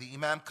 and the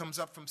Imam comes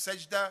up from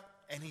sajda,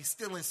 and he's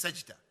still in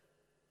sajda.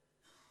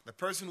 The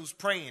person who's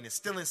praying is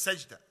still in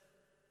sajda.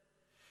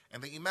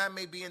 And the Imam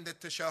may be in the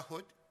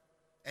tashahhud,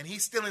 and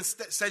he's still in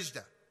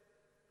sajda.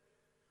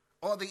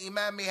 Or the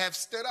Imam may have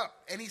stood up,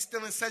 and he's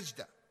still in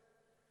sajda.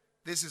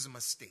 This is a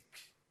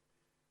mistake,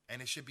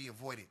 and it should be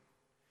avoided.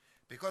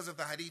 Because of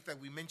the hadith that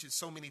we mentioned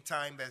so many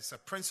times, that's a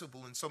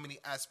principle in so many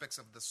aspects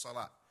of the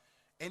salah.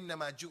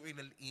 إِنَّمَا جُعِلَ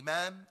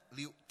الْإِمَامِ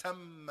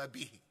لِيُؤْتَمَّ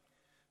بِهِ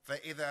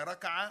فَإِذَا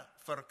رَكَعَ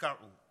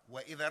فَارْكَعُوا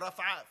وَإِذَا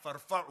رَفَعَ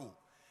فَارْفَعُوا.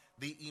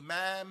 The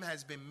Imam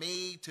has been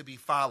made to be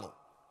followed.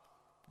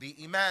 The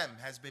Imam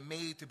has been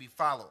made to be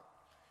followed.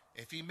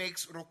 If he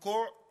makes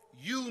ruku',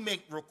 you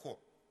make ruku'.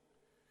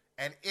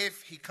 And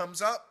if he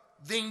comes up,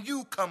 then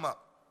you come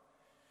up.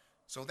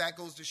 So that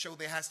goes to show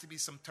there has to be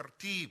some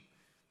tartib,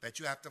 that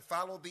you have to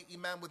follow the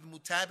Imam with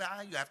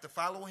mutaba'ah, you have to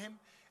follow him,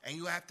 and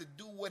you have to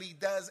do what he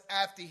does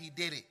after he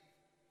did it.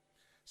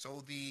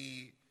 So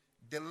the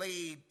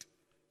delayed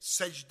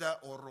sajda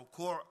or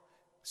ruku',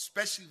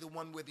 especially the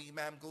one where the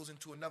Imam goes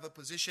into another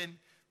position,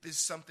 this is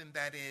something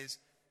that is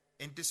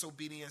in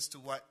disobedience to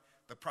what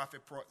the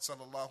Prophet brought,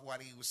 sallallahu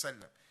alaihi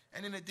wasallam.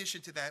 And in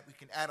addition to that, we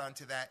can add on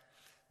to that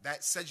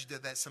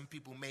sajda that some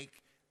people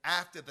make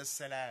after the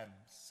salam.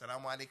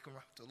 Assalamu alaikum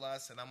rahmatullah,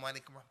 assalamu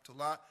alaikum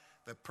rahmatullah.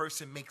 The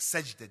person makes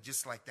sajda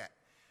just like that.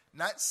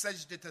 Not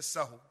sajda to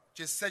sahu,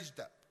 just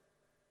sajda.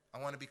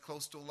 I want to be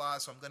close to Allah,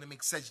 so I'm going to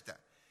make sajda.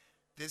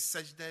 This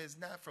sajda is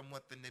not from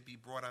what the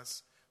Nabi brought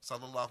us,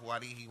 sallallahu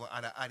alaihi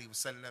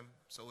wasallam.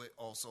 So it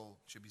also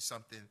should be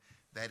something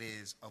that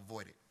is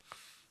avoided.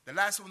 The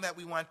last one that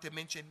we want to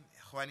mention,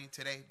 ikhwani,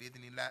 today,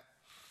 bi'idhnillah,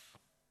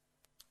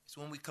 is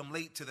when we come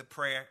late to the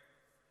prayer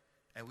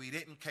and we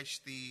didn't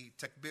catch the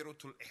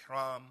takbiratul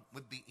ihram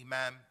with the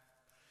Imam.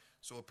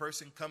 So a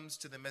person comes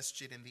to the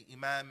masjid and the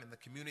Imam and the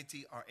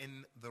community are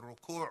in the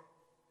ruku'.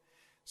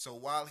 So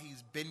while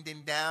he's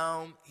bending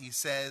down, he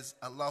says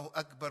Allahu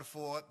Akbar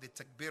for the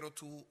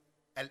takbiratul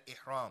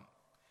al-ihram.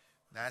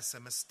 That's a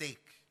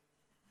mistake.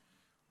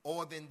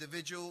 Or the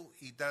individual,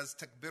 he does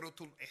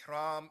takbiratul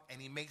ihram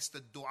and he makes the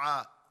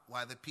dua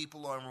while the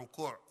people are in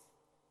ruku'.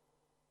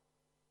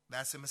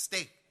 That's a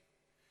mistake.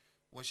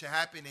 What should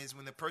happen is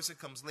when the person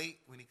comes late,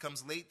 when he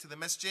comes late to the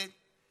masjid,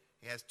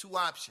 he has 2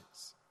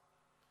 options.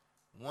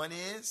 One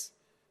is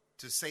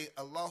to say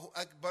Allahu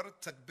Akbar,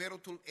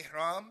 takbiratul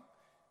ihram,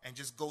 and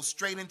just go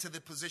straight into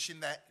the position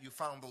that you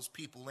found those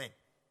people in.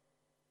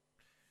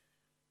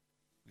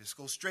 Just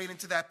go straight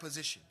into that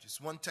position.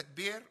 Just one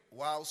takbir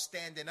while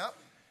standing up,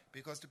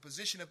 because the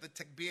position of the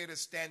takbir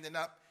is standing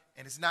up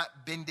and it's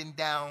not bending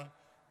down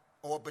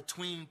or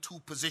between 2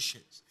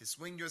 positions. It's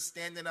when you're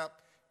standing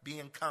up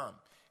being calm.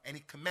 And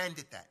he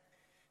commanded that.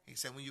 He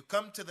said, when you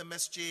come to the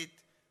masjid,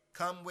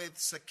 come with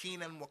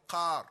sakin and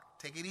waqar.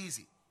 Take it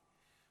easy.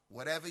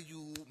 Whatever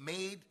you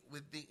made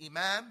with the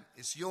Imam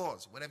is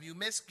yours. Whatever you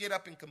miss, get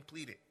up and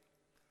complete it.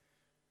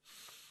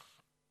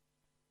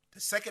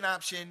 The second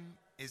option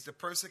is the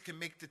person can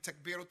make the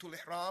takbiratul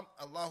ihram,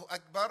 Allahu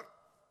Akbar.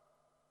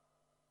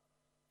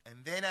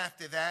 And then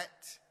after that,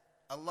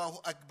 Allahu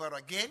Akbar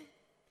again.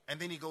 And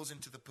then he goes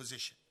into the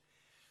position.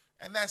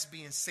 And that's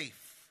being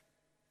safe.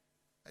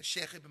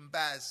 Sheikh Ibn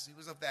Baz, he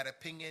was of that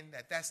opinion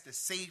that that's the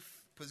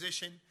safe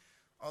position.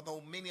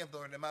 Although many of the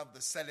ulama of the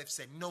Salaf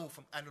said no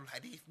from Ahlul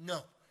Hadith,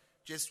 no.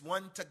 Just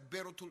one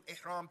takbiratul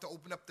ihram to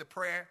open up the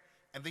prayer,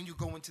 and then you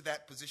go into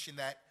that position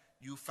that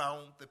you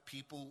found the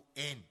people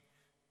in.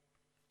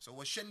 So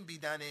what shouldn't be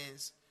done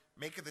is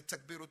make the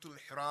takbiratul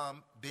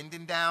ihram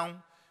bending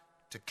down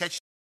to catch.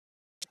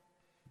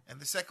 And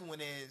the second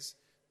one is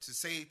to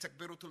say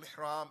takbiratul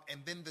ihram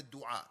and then the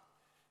dua.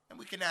 And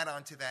we can add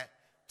on to that.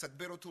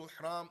 Takbiratul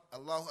ihram,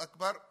 Allahu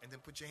Akbar, and then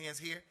put your hands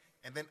here,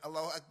 and then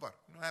Allahu Akbar.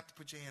 You don't have to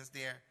put your hands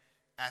there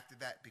after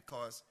that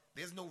because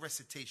there's no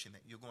recitation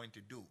that you're going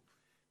to do.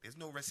 There's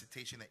no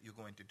recitation that you're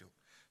going to do.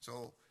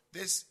 So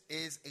this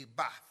is a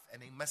ba'th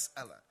and a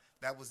mas'ala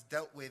that was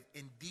dealt with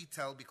in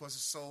detail because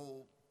it's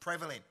so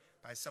prevalent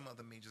by some of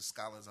the major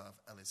scholars of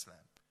al-Islam.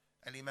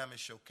 Al-Imam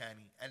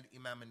al-Shawkani,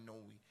 Al-Imam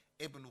al-Nawawi,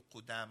 Ibn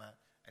Qudama,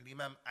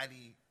 Al-Imam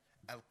Ali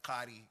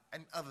al-Qari,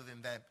 and other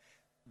than that,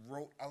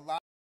 wrote a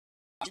lot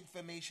of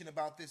information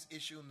about this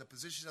issue and the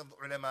position of the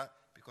ulama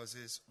because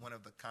it's one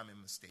of the common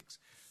mistakes.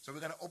 So we're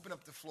going to open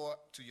up the floor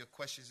to your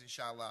questions,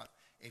 inshallah,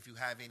 if you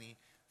have any.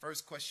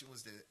 First question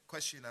was the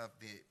question of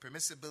the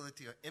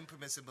permissibility or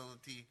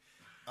impermissibility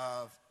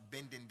of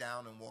bending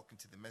down and walking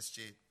to the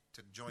masjid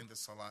to join the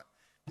salat.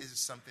 This is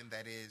something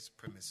that is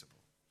permissible.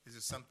 This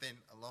is something,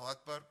 Allahu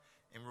Akbar,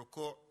 in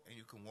ruku', and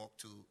you can walk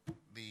to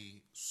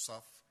the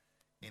saf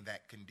in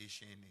that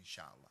condition,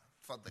 inshallah.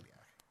 Faddal ya.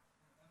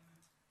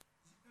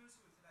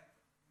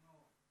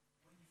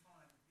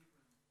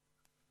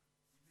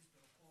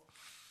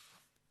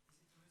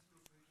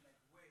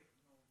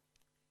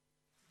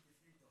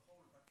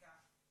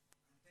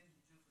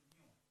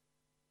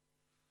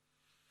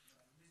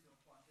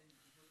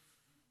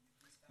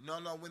 No,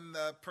 when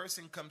the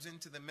person comes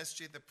into the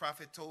masjid, the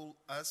Prophet told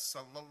us,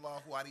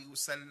 sallallahu alaihi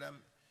wasallam,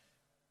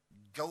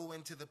 go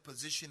into the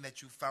position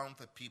that you found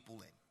the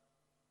people in.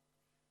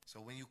 So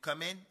when you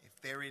come in,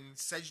 if they're in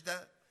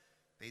sajda,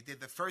 they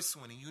did the first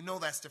one, and you know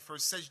that's the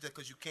first sajda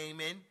because you came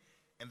in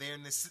and they're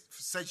in the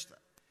sajda.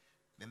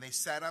 Then they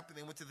sat up and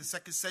they went to the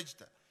second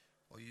sajda.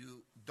 Or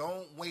you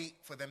don't wait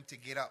for them to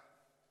get up.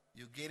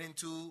 You get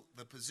into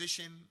the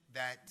position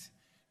that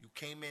you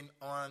came in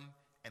on,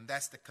 and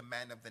that's the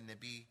command of the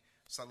Nabi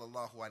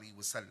sallallahu alaihi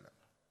wasallam.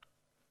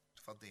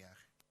 Tafadhal ya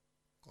akhi.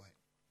 Go ahead.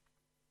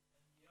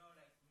 You know,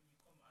 like when you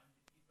come and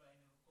the people are in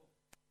a ruku,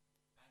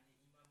 and the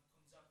imam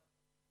comes up.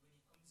 When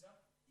he comes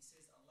up, he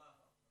says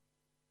Allahu Akbar.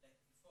 Like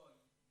before,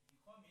 you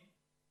come in,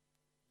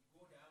 you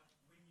go down.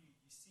 When you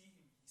see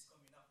him, he's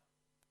coming up.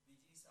 But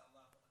he says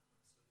Allahu Akbar,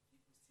 so the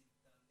people sit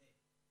down there.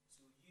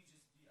 So you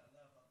just do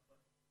Allahu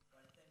Akbar. By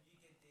the time you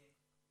get there,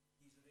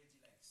 he's already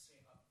like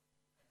straight up,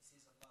 and he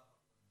says Allahu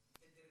Akbar. You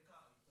get the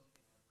rak'ah, or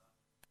you don't get the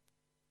rak'ah.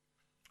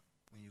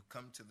 When you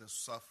come to the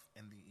saf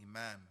and the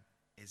imam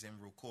is in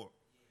ruku'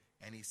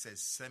 and he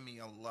says Sami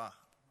Allah.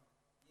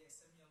 Yeah,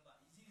 Sami Allah.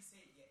 He didn't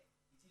say it yet.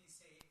 He didn't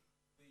say it,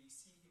 but you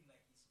see him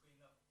like he's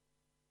going up,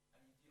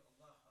 and you do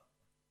Allah Akbar.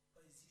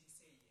 But he didn't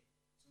say it yet.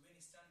 So when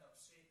he stand up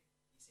straight,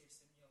 he says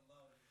Sami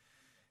Allah.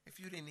 If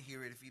you didn't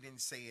hear it, if he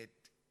didn't say it,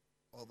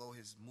 although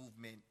his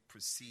movement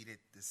preceded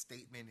the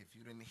statement, if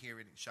you didn't hear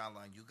it,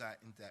 inshallah, and you got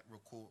into that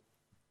ruku'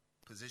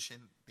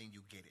 position, then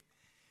you get it.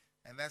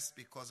 And that's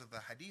because of the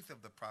hadith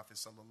of the Prophet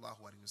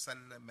sallallahu alaihi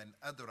wasallam, man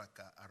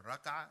adraka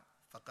ar-rak'a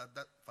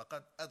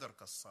faqad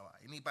adraka as-salah.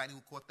 Anybody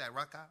who caught that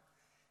rak'ah,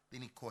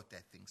 then he caught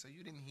that thing. So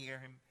you didn't hear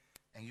him,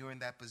 and you're in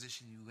that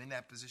position,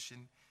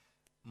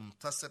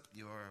 muntasib,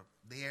 you're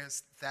there,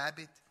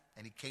 thabit,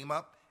 and he came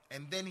up,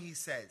 and then he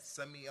says,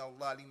 Sami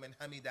Allah liman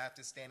hamida,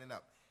 after standing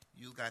up.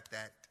 You got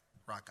that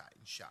rak'ah,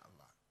 inshallah.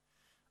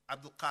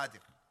 Abdul Qadir.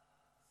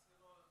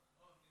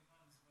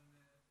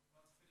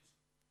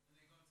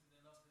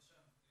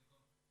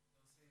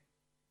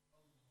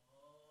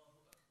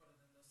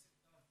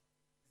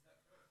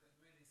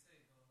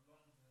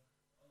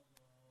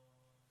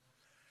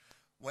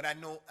 What I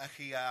know,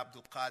 Akhi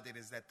Abdul Qadir,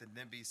 is that the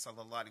Nabi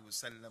sallallahu alaihi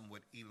wasallam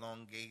would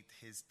elongate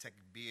his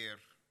takbir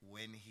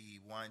when he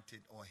wanted,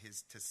 or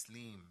his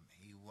taslim.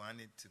 He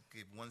wanted to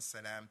give one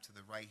salam to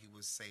the right. He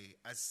would say,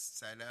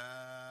 Assalamu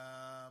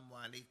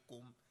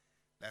alaikum.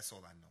 That's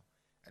all I know.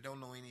 I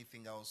don't know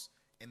anything else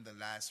in the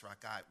last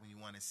rak'at. When you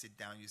want to sit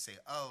down, you say,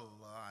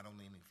 Allah. I don't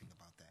know anything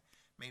about that.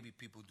 Maybe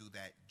people do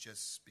that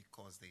just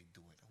because they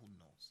do it. Who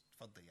knows?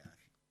 Tfaddal ya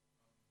akhi.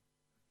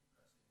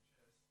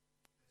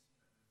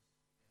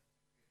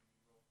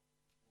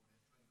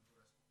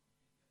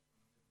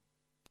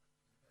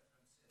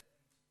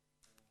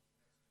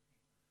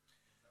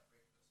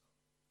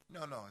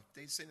 No. If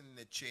they sit in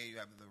the chair, you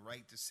have the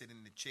right to sit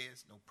in the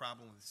chairs. No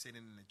problem with sitting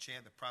in the chair.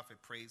 The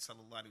Prophet prayed,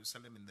 sallallahu alaihi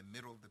wasallam, in the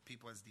middle of the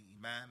people as the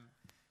imam,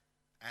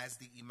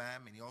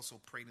 and he also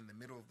prayed in the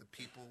middle of the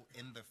people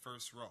in the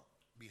first row,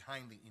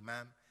 behind the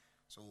imam.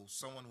 So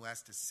someone who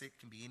has to sit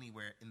can be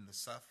anywhere in the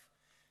saf.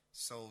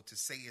 So to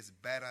say it's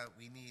better,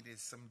 we need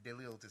is some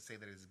dalil to say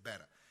that it's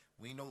better.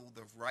 We know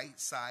the right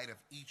side of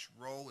each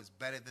row is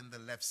better than the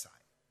left side.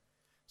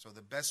 So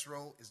the best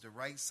row is the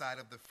right side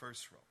of the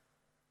first row.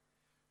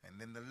 And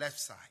then the left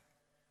side.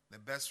 The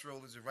best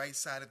row is the right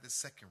side of the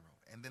second row.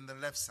 And then the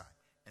left side.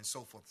 And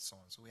so forth and so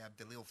on. So we have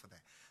dalil for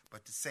that.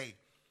 But to say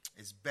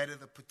it's better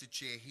to put the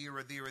chair here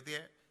or there or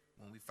there,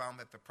 when we found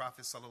that the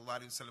Prophet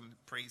ﷺ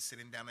prayed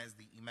sitting down as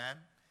the imam,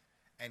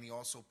 and he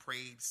also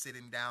prayed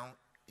sitting down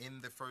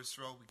in the first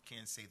row, we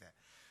can't say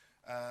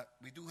that.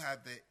 We do have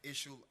the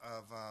issue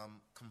of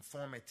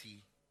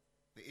conformity,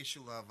 the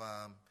issue of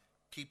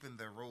keeping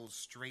the rows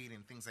straight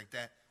and things like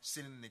that,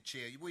 sitting in the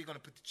chair. Where are you going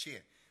to put the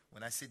chair?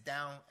 When I sit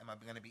down, am I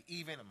going to be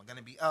even? Am I going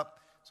to be up?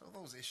 So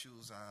those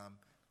issues,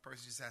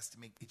 person just has to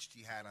make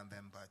ijtihad on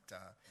them, but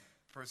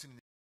person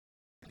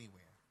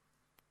anywhere.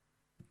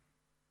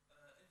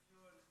 If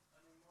you're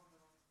an imam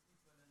of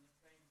people and you're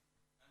praying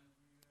and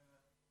you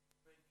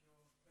break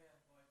your prayer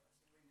by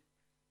passing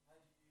away, how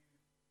do you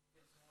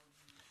get someone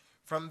who...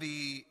 From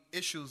the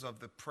issues of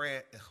the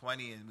prayer,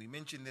 Ikhwani, and we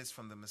mentioned this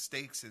from the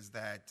mistakes, is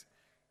that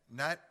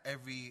not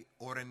every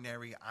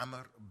ordinary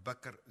Amr,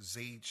 Bakr,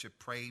 Zayd should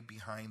pray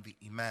behind the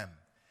Imam.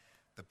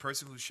 The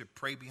person who should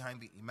pray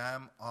behind the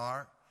Imam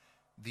are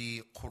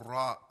the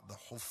Qurra, the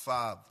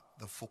Huffaz,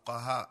 the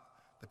Fuqaha,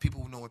 the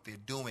people who know what they're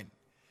doing.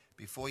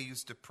 Before he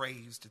used to pray,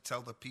 he used to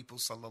tell the people,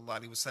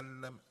 sallallahu alaihi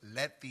wasallam,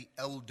 let the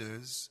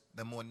elders,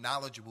 the more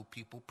knowledgeable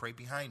people, pray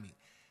behind me.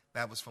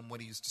 That was from what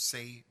he used to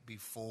say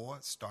before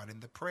starting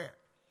the prayer.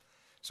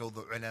 So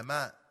the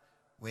ulama,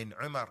 when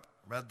Umar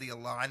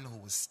radiallahu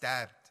anhu was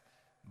stabbed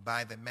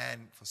by the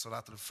man for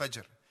Salatul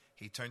Fajr,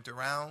 he turned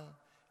around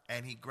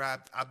and he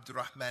grabbed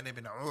Abdurrahman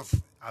ibn Auf,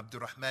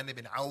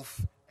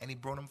 and he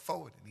brought him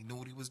forward, and he knew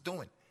what he was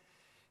doing.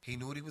 He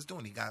knew what he was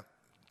doing. He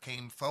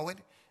came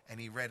forward and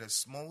he read a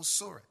small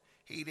surah.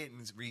 He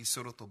didn't read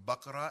Surah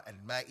Al-Baqarah and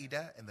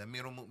Ma'idah, and the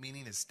Amir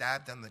al-Mu'mineen is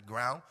stabbed on the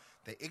ground.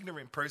 The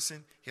ignorant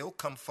person, he'll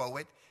come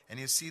forward and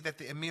he'll see that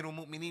the Amir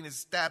al-Mu'mineen is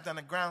stabbed on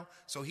the ground,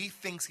 so he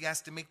thinks he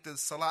has to make the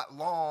salat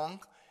long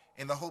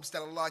in the hopes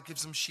that Allah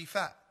gives him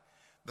shifa.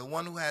 The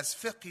one who has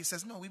fiqh, he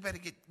says, no, we better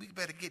get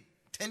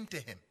 10 to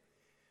him.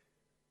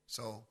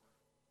 So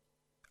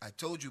I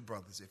told you,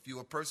 brothers, if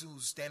you're a person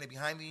who's standing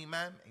behind the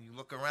imam and you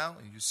look around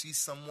and you see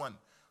someone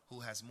who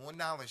has more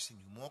knowledge than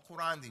you, more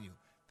Quran than you,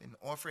 then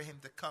offer him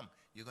to come.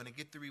 You're going to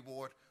get the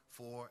reward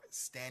for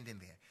standing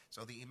there.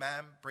 So the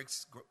imam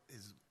breaks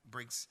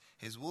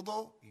his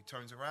wudu, he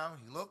turns around,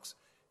 he looks,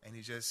 and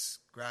he just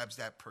grabs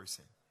that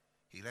person.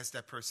 He lets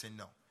that person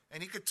know.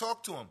 And he could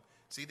talk to him.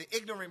 See, the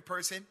ignorant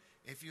person,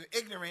 if you're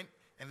ignorant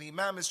and the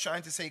imam is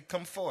trying to say,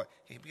 come forward,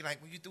 he'd be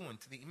like, what are you doing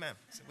to the imam?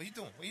 He said, what are you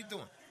doing? What are you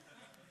doing?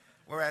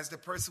 Whereas the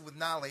person with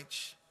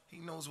knowledge, he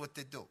knows what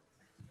to do.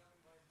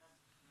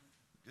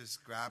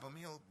 Just grab him.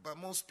 But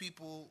most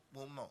people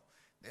will know.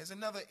 There's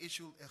another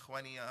issue,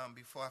 Ikhwani,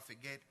 before I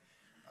forget,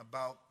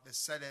 about the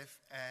Salaf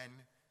and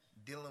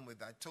dealing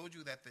with. I told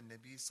you that the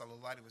Nabi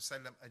sallallahu alaihi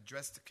wasallam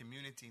addressed the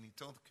community, and he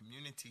told the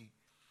community,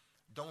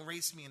 don't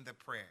race me in the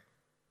prayer.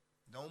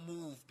 Don't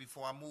move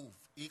before I move,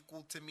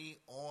 equal to me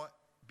or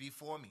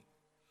before me.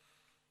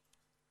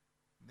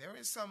 There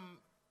is some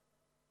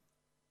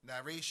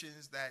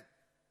narrations that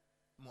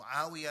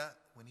Muawiyah,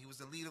 when he was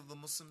the leader of the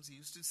Muslims, he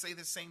used to say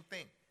the same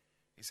thing.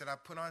 He said, I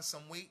put on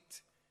some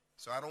weight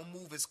so I don't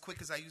move as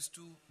quick as I used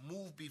to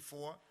move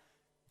before.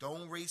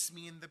 Don't race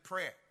me in the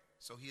prayer.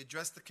 So he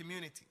addressed the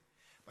community.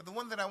 But the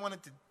one that I wanted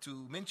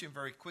to mention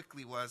very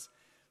quickly was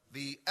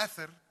the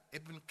Athar.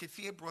 Ibn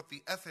Kathir brought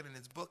the Athar in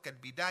his book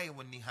Al-Bidayah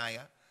wa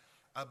Nihaya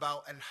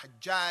about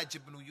Al-Hajjaj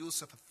ibn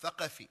Yusuf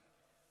Al-Thaqafi,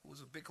 who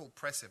was a big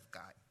oppressive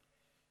guy.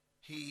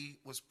 He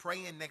was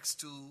praying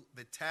next to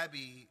the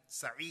Tabi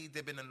Sa'id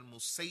ibn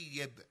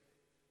al-Musayyib,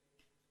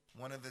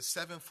 one of the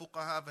 7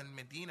 fuqaha in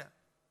Medina.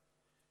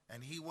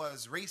 And he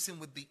was racing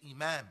with the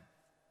imam.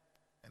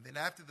 And then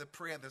after the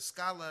prayer, the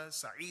scholar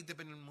Sa'id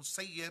ibn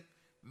al-Musayyib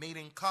made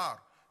inkar.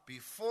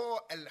 Before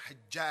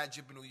Al-Hajjaj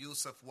ibn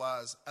Yusuf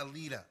was a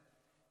leader,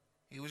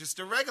 he was just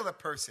a regular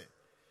person.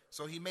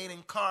 So he made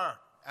inkar,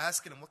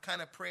 asking him, what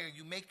kind of prayer are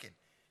you making?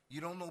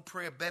 You don't know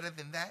prayer better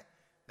than that?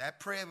 That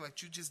prayer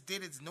that you just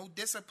did is no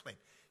discipline.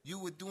 You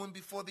were doing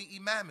before the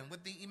imam and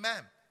with the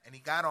imam. And he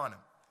got on him.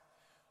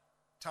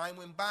 Time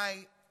went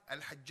by,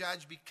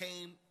 Al-Hajjaj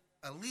became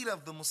a leader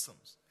of the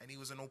Muslims. And he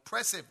was an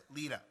oppressive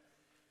leader.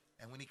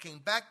 And when he came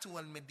back to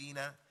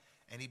Al-Medina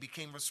and he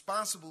became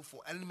responsible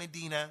for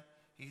Al-Medina,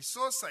 he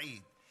saw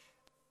Sa'id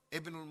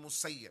ibn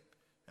al-Musayyib.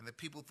 And the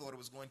people thought it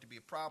was going to be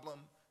a problem,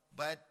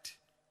 but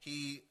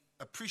he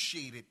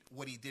appreciated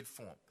what he did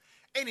for him.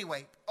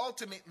 Anyway,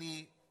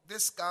 ultimately,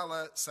 this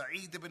scholar,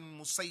 Sa'id ibn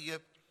al-Musayyib,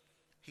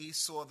 he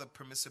saw the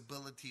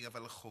permissibility of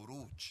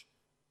al-Khuruj.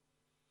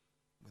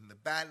 When the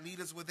bad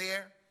leaders were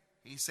there,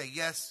 he said,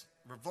 yes,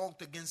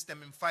 revolt against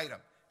them and fight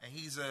them. And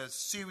he's a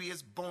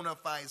serious, bona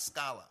fide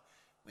scholar.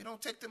 We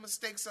don't take the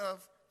mistakes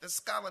of the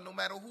scholar no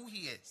matter who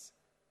he is.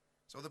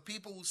 So the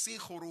people who see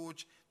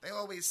Khuruj, they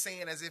always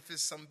saying as if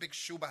it's some big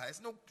shubha.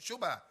 It's no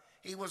shubha.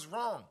 He was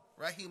wrong,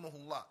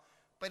 rahimahullah.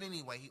 But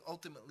anyway, he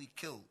ultimately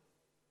killed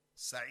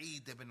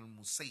Sa'id ibn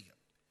al-Musayyib.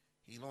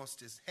 He lost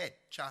his head,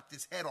 chopped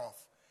his head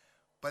off.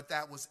 But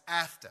that was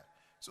after.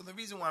 So the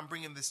reason why I'm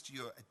bringing this to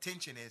your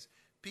attention is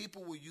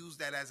people will use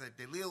that as a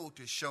dalil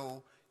to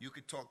show you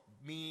could talk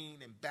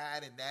mean and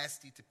bad and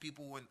nasty to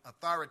people in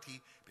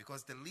authority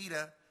because the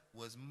leader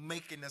was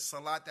making a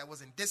salat that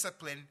wasn't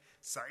disciplined.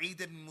 Sa'id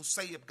ibn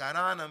Musayyib got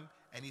on him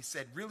and he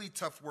said really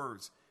tough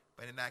words.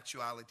 But in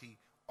actuality,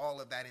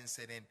 all of that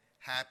incident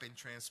happened,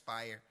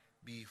 transpired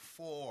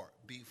before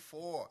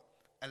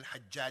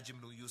Al-Hajjaj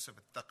ibn Yusuf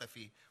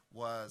al-Thaqafi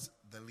was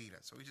the leader.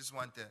 So we just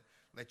want to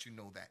let you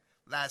know that.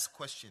 Last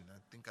question. I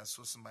think I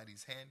saw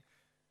somebody's hand.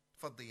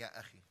 Fadli ya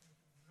akhi.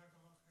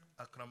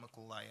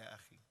 Akramakullah ya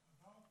akhi.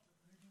 About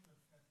reading the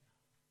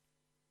Fatiha,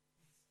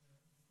 because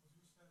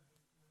you said that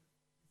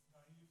it's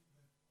da'if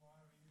that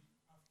one read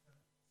after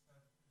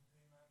said the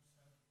Imam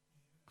said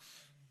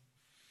Ameen.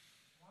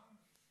 One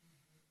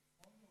should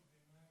follow the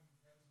Imam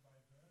verse by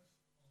verse,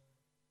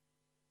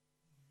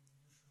 or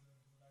you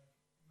shouldn't do like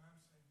Imam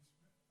say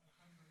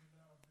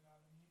Alhamdulillah Rabbil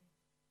Alameen,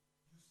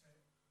 you say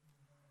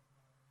Alhamdulillah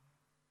Rabbil Alameen,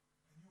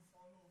 and you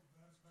follow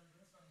verse by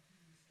verse until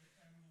you say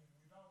Ameen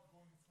without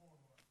going forward.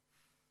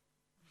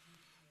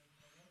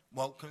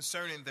 Well,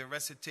 concerning the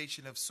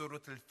recitation of Surah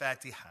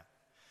Al-Fatiha,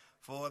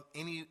 for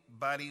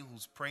anybody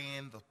who's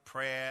praying the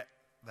prayer,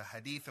 the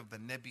hadith of the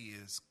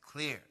Nabi is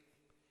clear.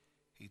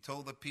 He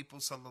told the people,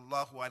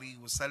 sallallahu alaihi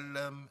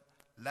wasallam,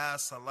 la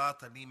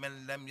salata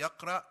liman lam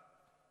yaqra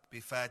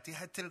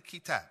bifatihatil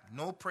kitab.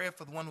 No prayer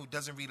for the one who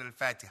doesn't read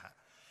Al-Fatiha.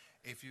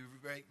 If you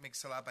make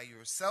salat by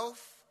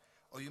yourself,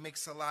 or you make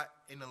salat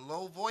in a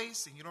low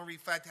voice and you don't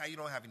read Fatiha, you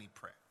don't have any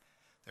prayer.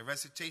 The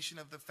recitation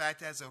of the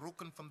Fatiha is a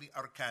rukn from the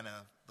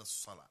arkana of the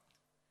salat.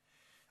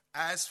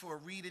 As for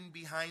reading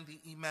behind the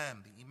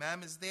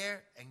imam is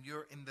there and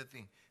you're in the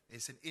thing.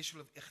 It's an issue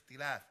of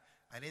ikhtilaf.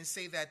 I didn't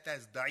say that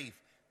that's da'if.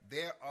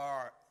 There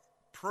are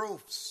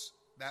proofs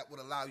that would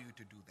allow you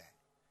to do that.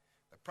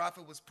 The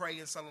Prophet was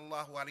praying,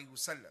 sallallahu alaihi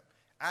wasallam.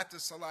 After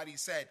salat, he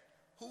said,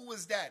 who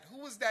was that?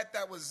 Who was that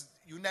was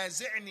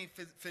yunazi'ni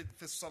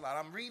fi salat?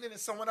 I'm reading and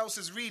someone else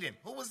is reading.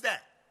 Who was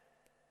that?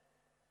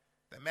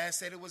 The man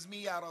said, it was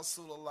me, ya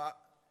Rasulullah.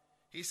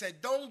 He said,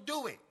 don't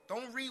do it.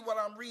 Don't read what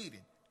I'm reading,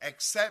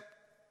 except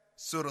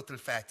Surah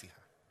Al-Fatiha.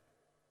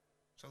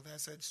 So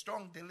that's a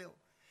strong dalil.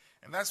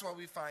 And that's why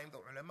we find the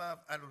ulama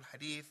of Ahlul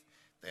Hadith,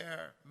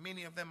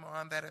 many of them are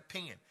on that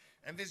opinion.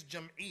 And this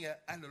Jam'iyah,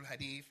 Ahlul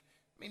Hadith,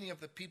 many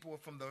of the people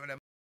from the ulama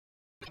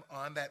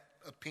are on that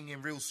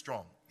opinion real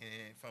strong,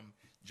 from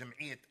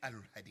Jam'iyyat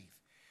Ahlul Hadith.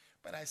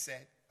 But I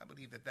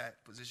believe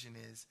that position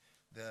is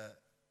the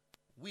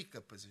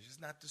weaker position. It's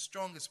not the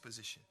strongest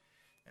position.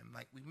 And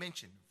like we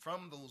mentioned,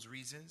 from those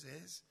reasons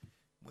is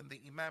when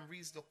the Imam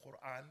reads the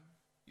Quran,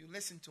 you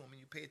listen to him and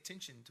you pay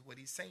attention to what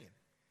he's saying.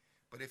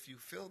 But if you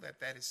feel that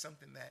that is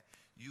something that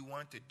you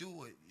want to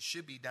do, it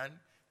should be done,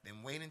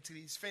 then wait until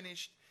he's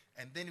finished.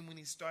 And then when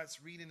he starts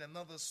reading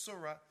another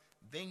surah,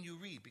 then you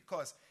read.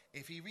 Because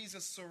if he reads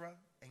a surah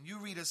and you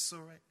read a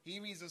surah, he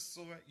reads a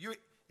surah,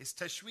 it's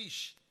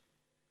tashwish.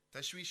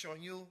 Tashwish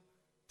on you,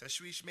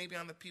 tashwish maybe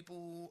on the people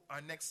who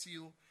are next to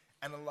you,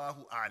 and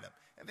Allahu A'lam.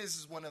 And this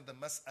is one of the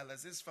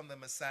mas'alas. This is from the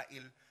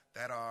masail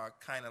that are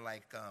kind of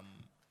like,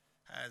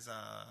 has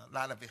a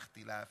lot of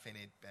ikhtilaf in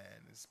it,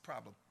 and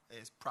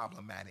it's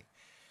problematic.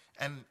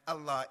 And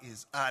Allah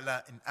is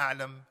A'la and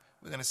A'lam.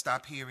 We're going to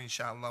stop here,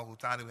 inshallah. We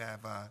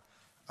have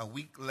a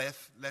week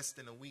left, less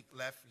than a week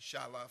left,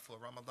 inshallah, for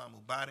Ramadan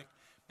Mubarak.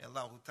 May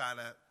Allah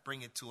Ta'ala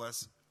bring it to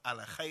us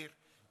ala khair.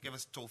 Give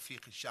us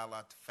tawfiq,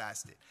 inshallah, to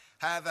fast it.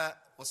 هذا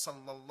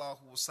وصلى الله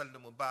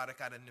وسلم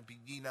وبارك على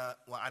نبينا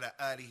وعلى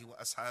آله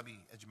وأصحابه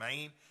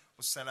أجمعين.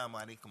 والسلام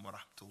عليكم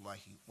ورحمة الله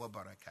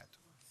وبركاته.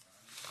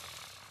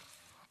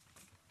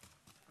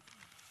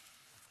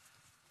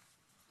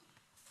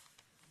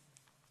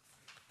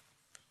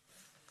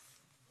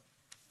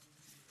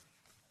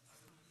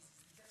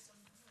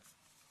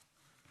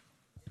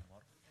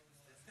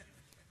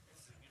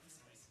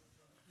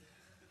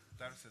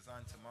 Dars is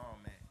on tomorrow,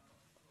 man.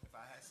 If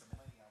I had some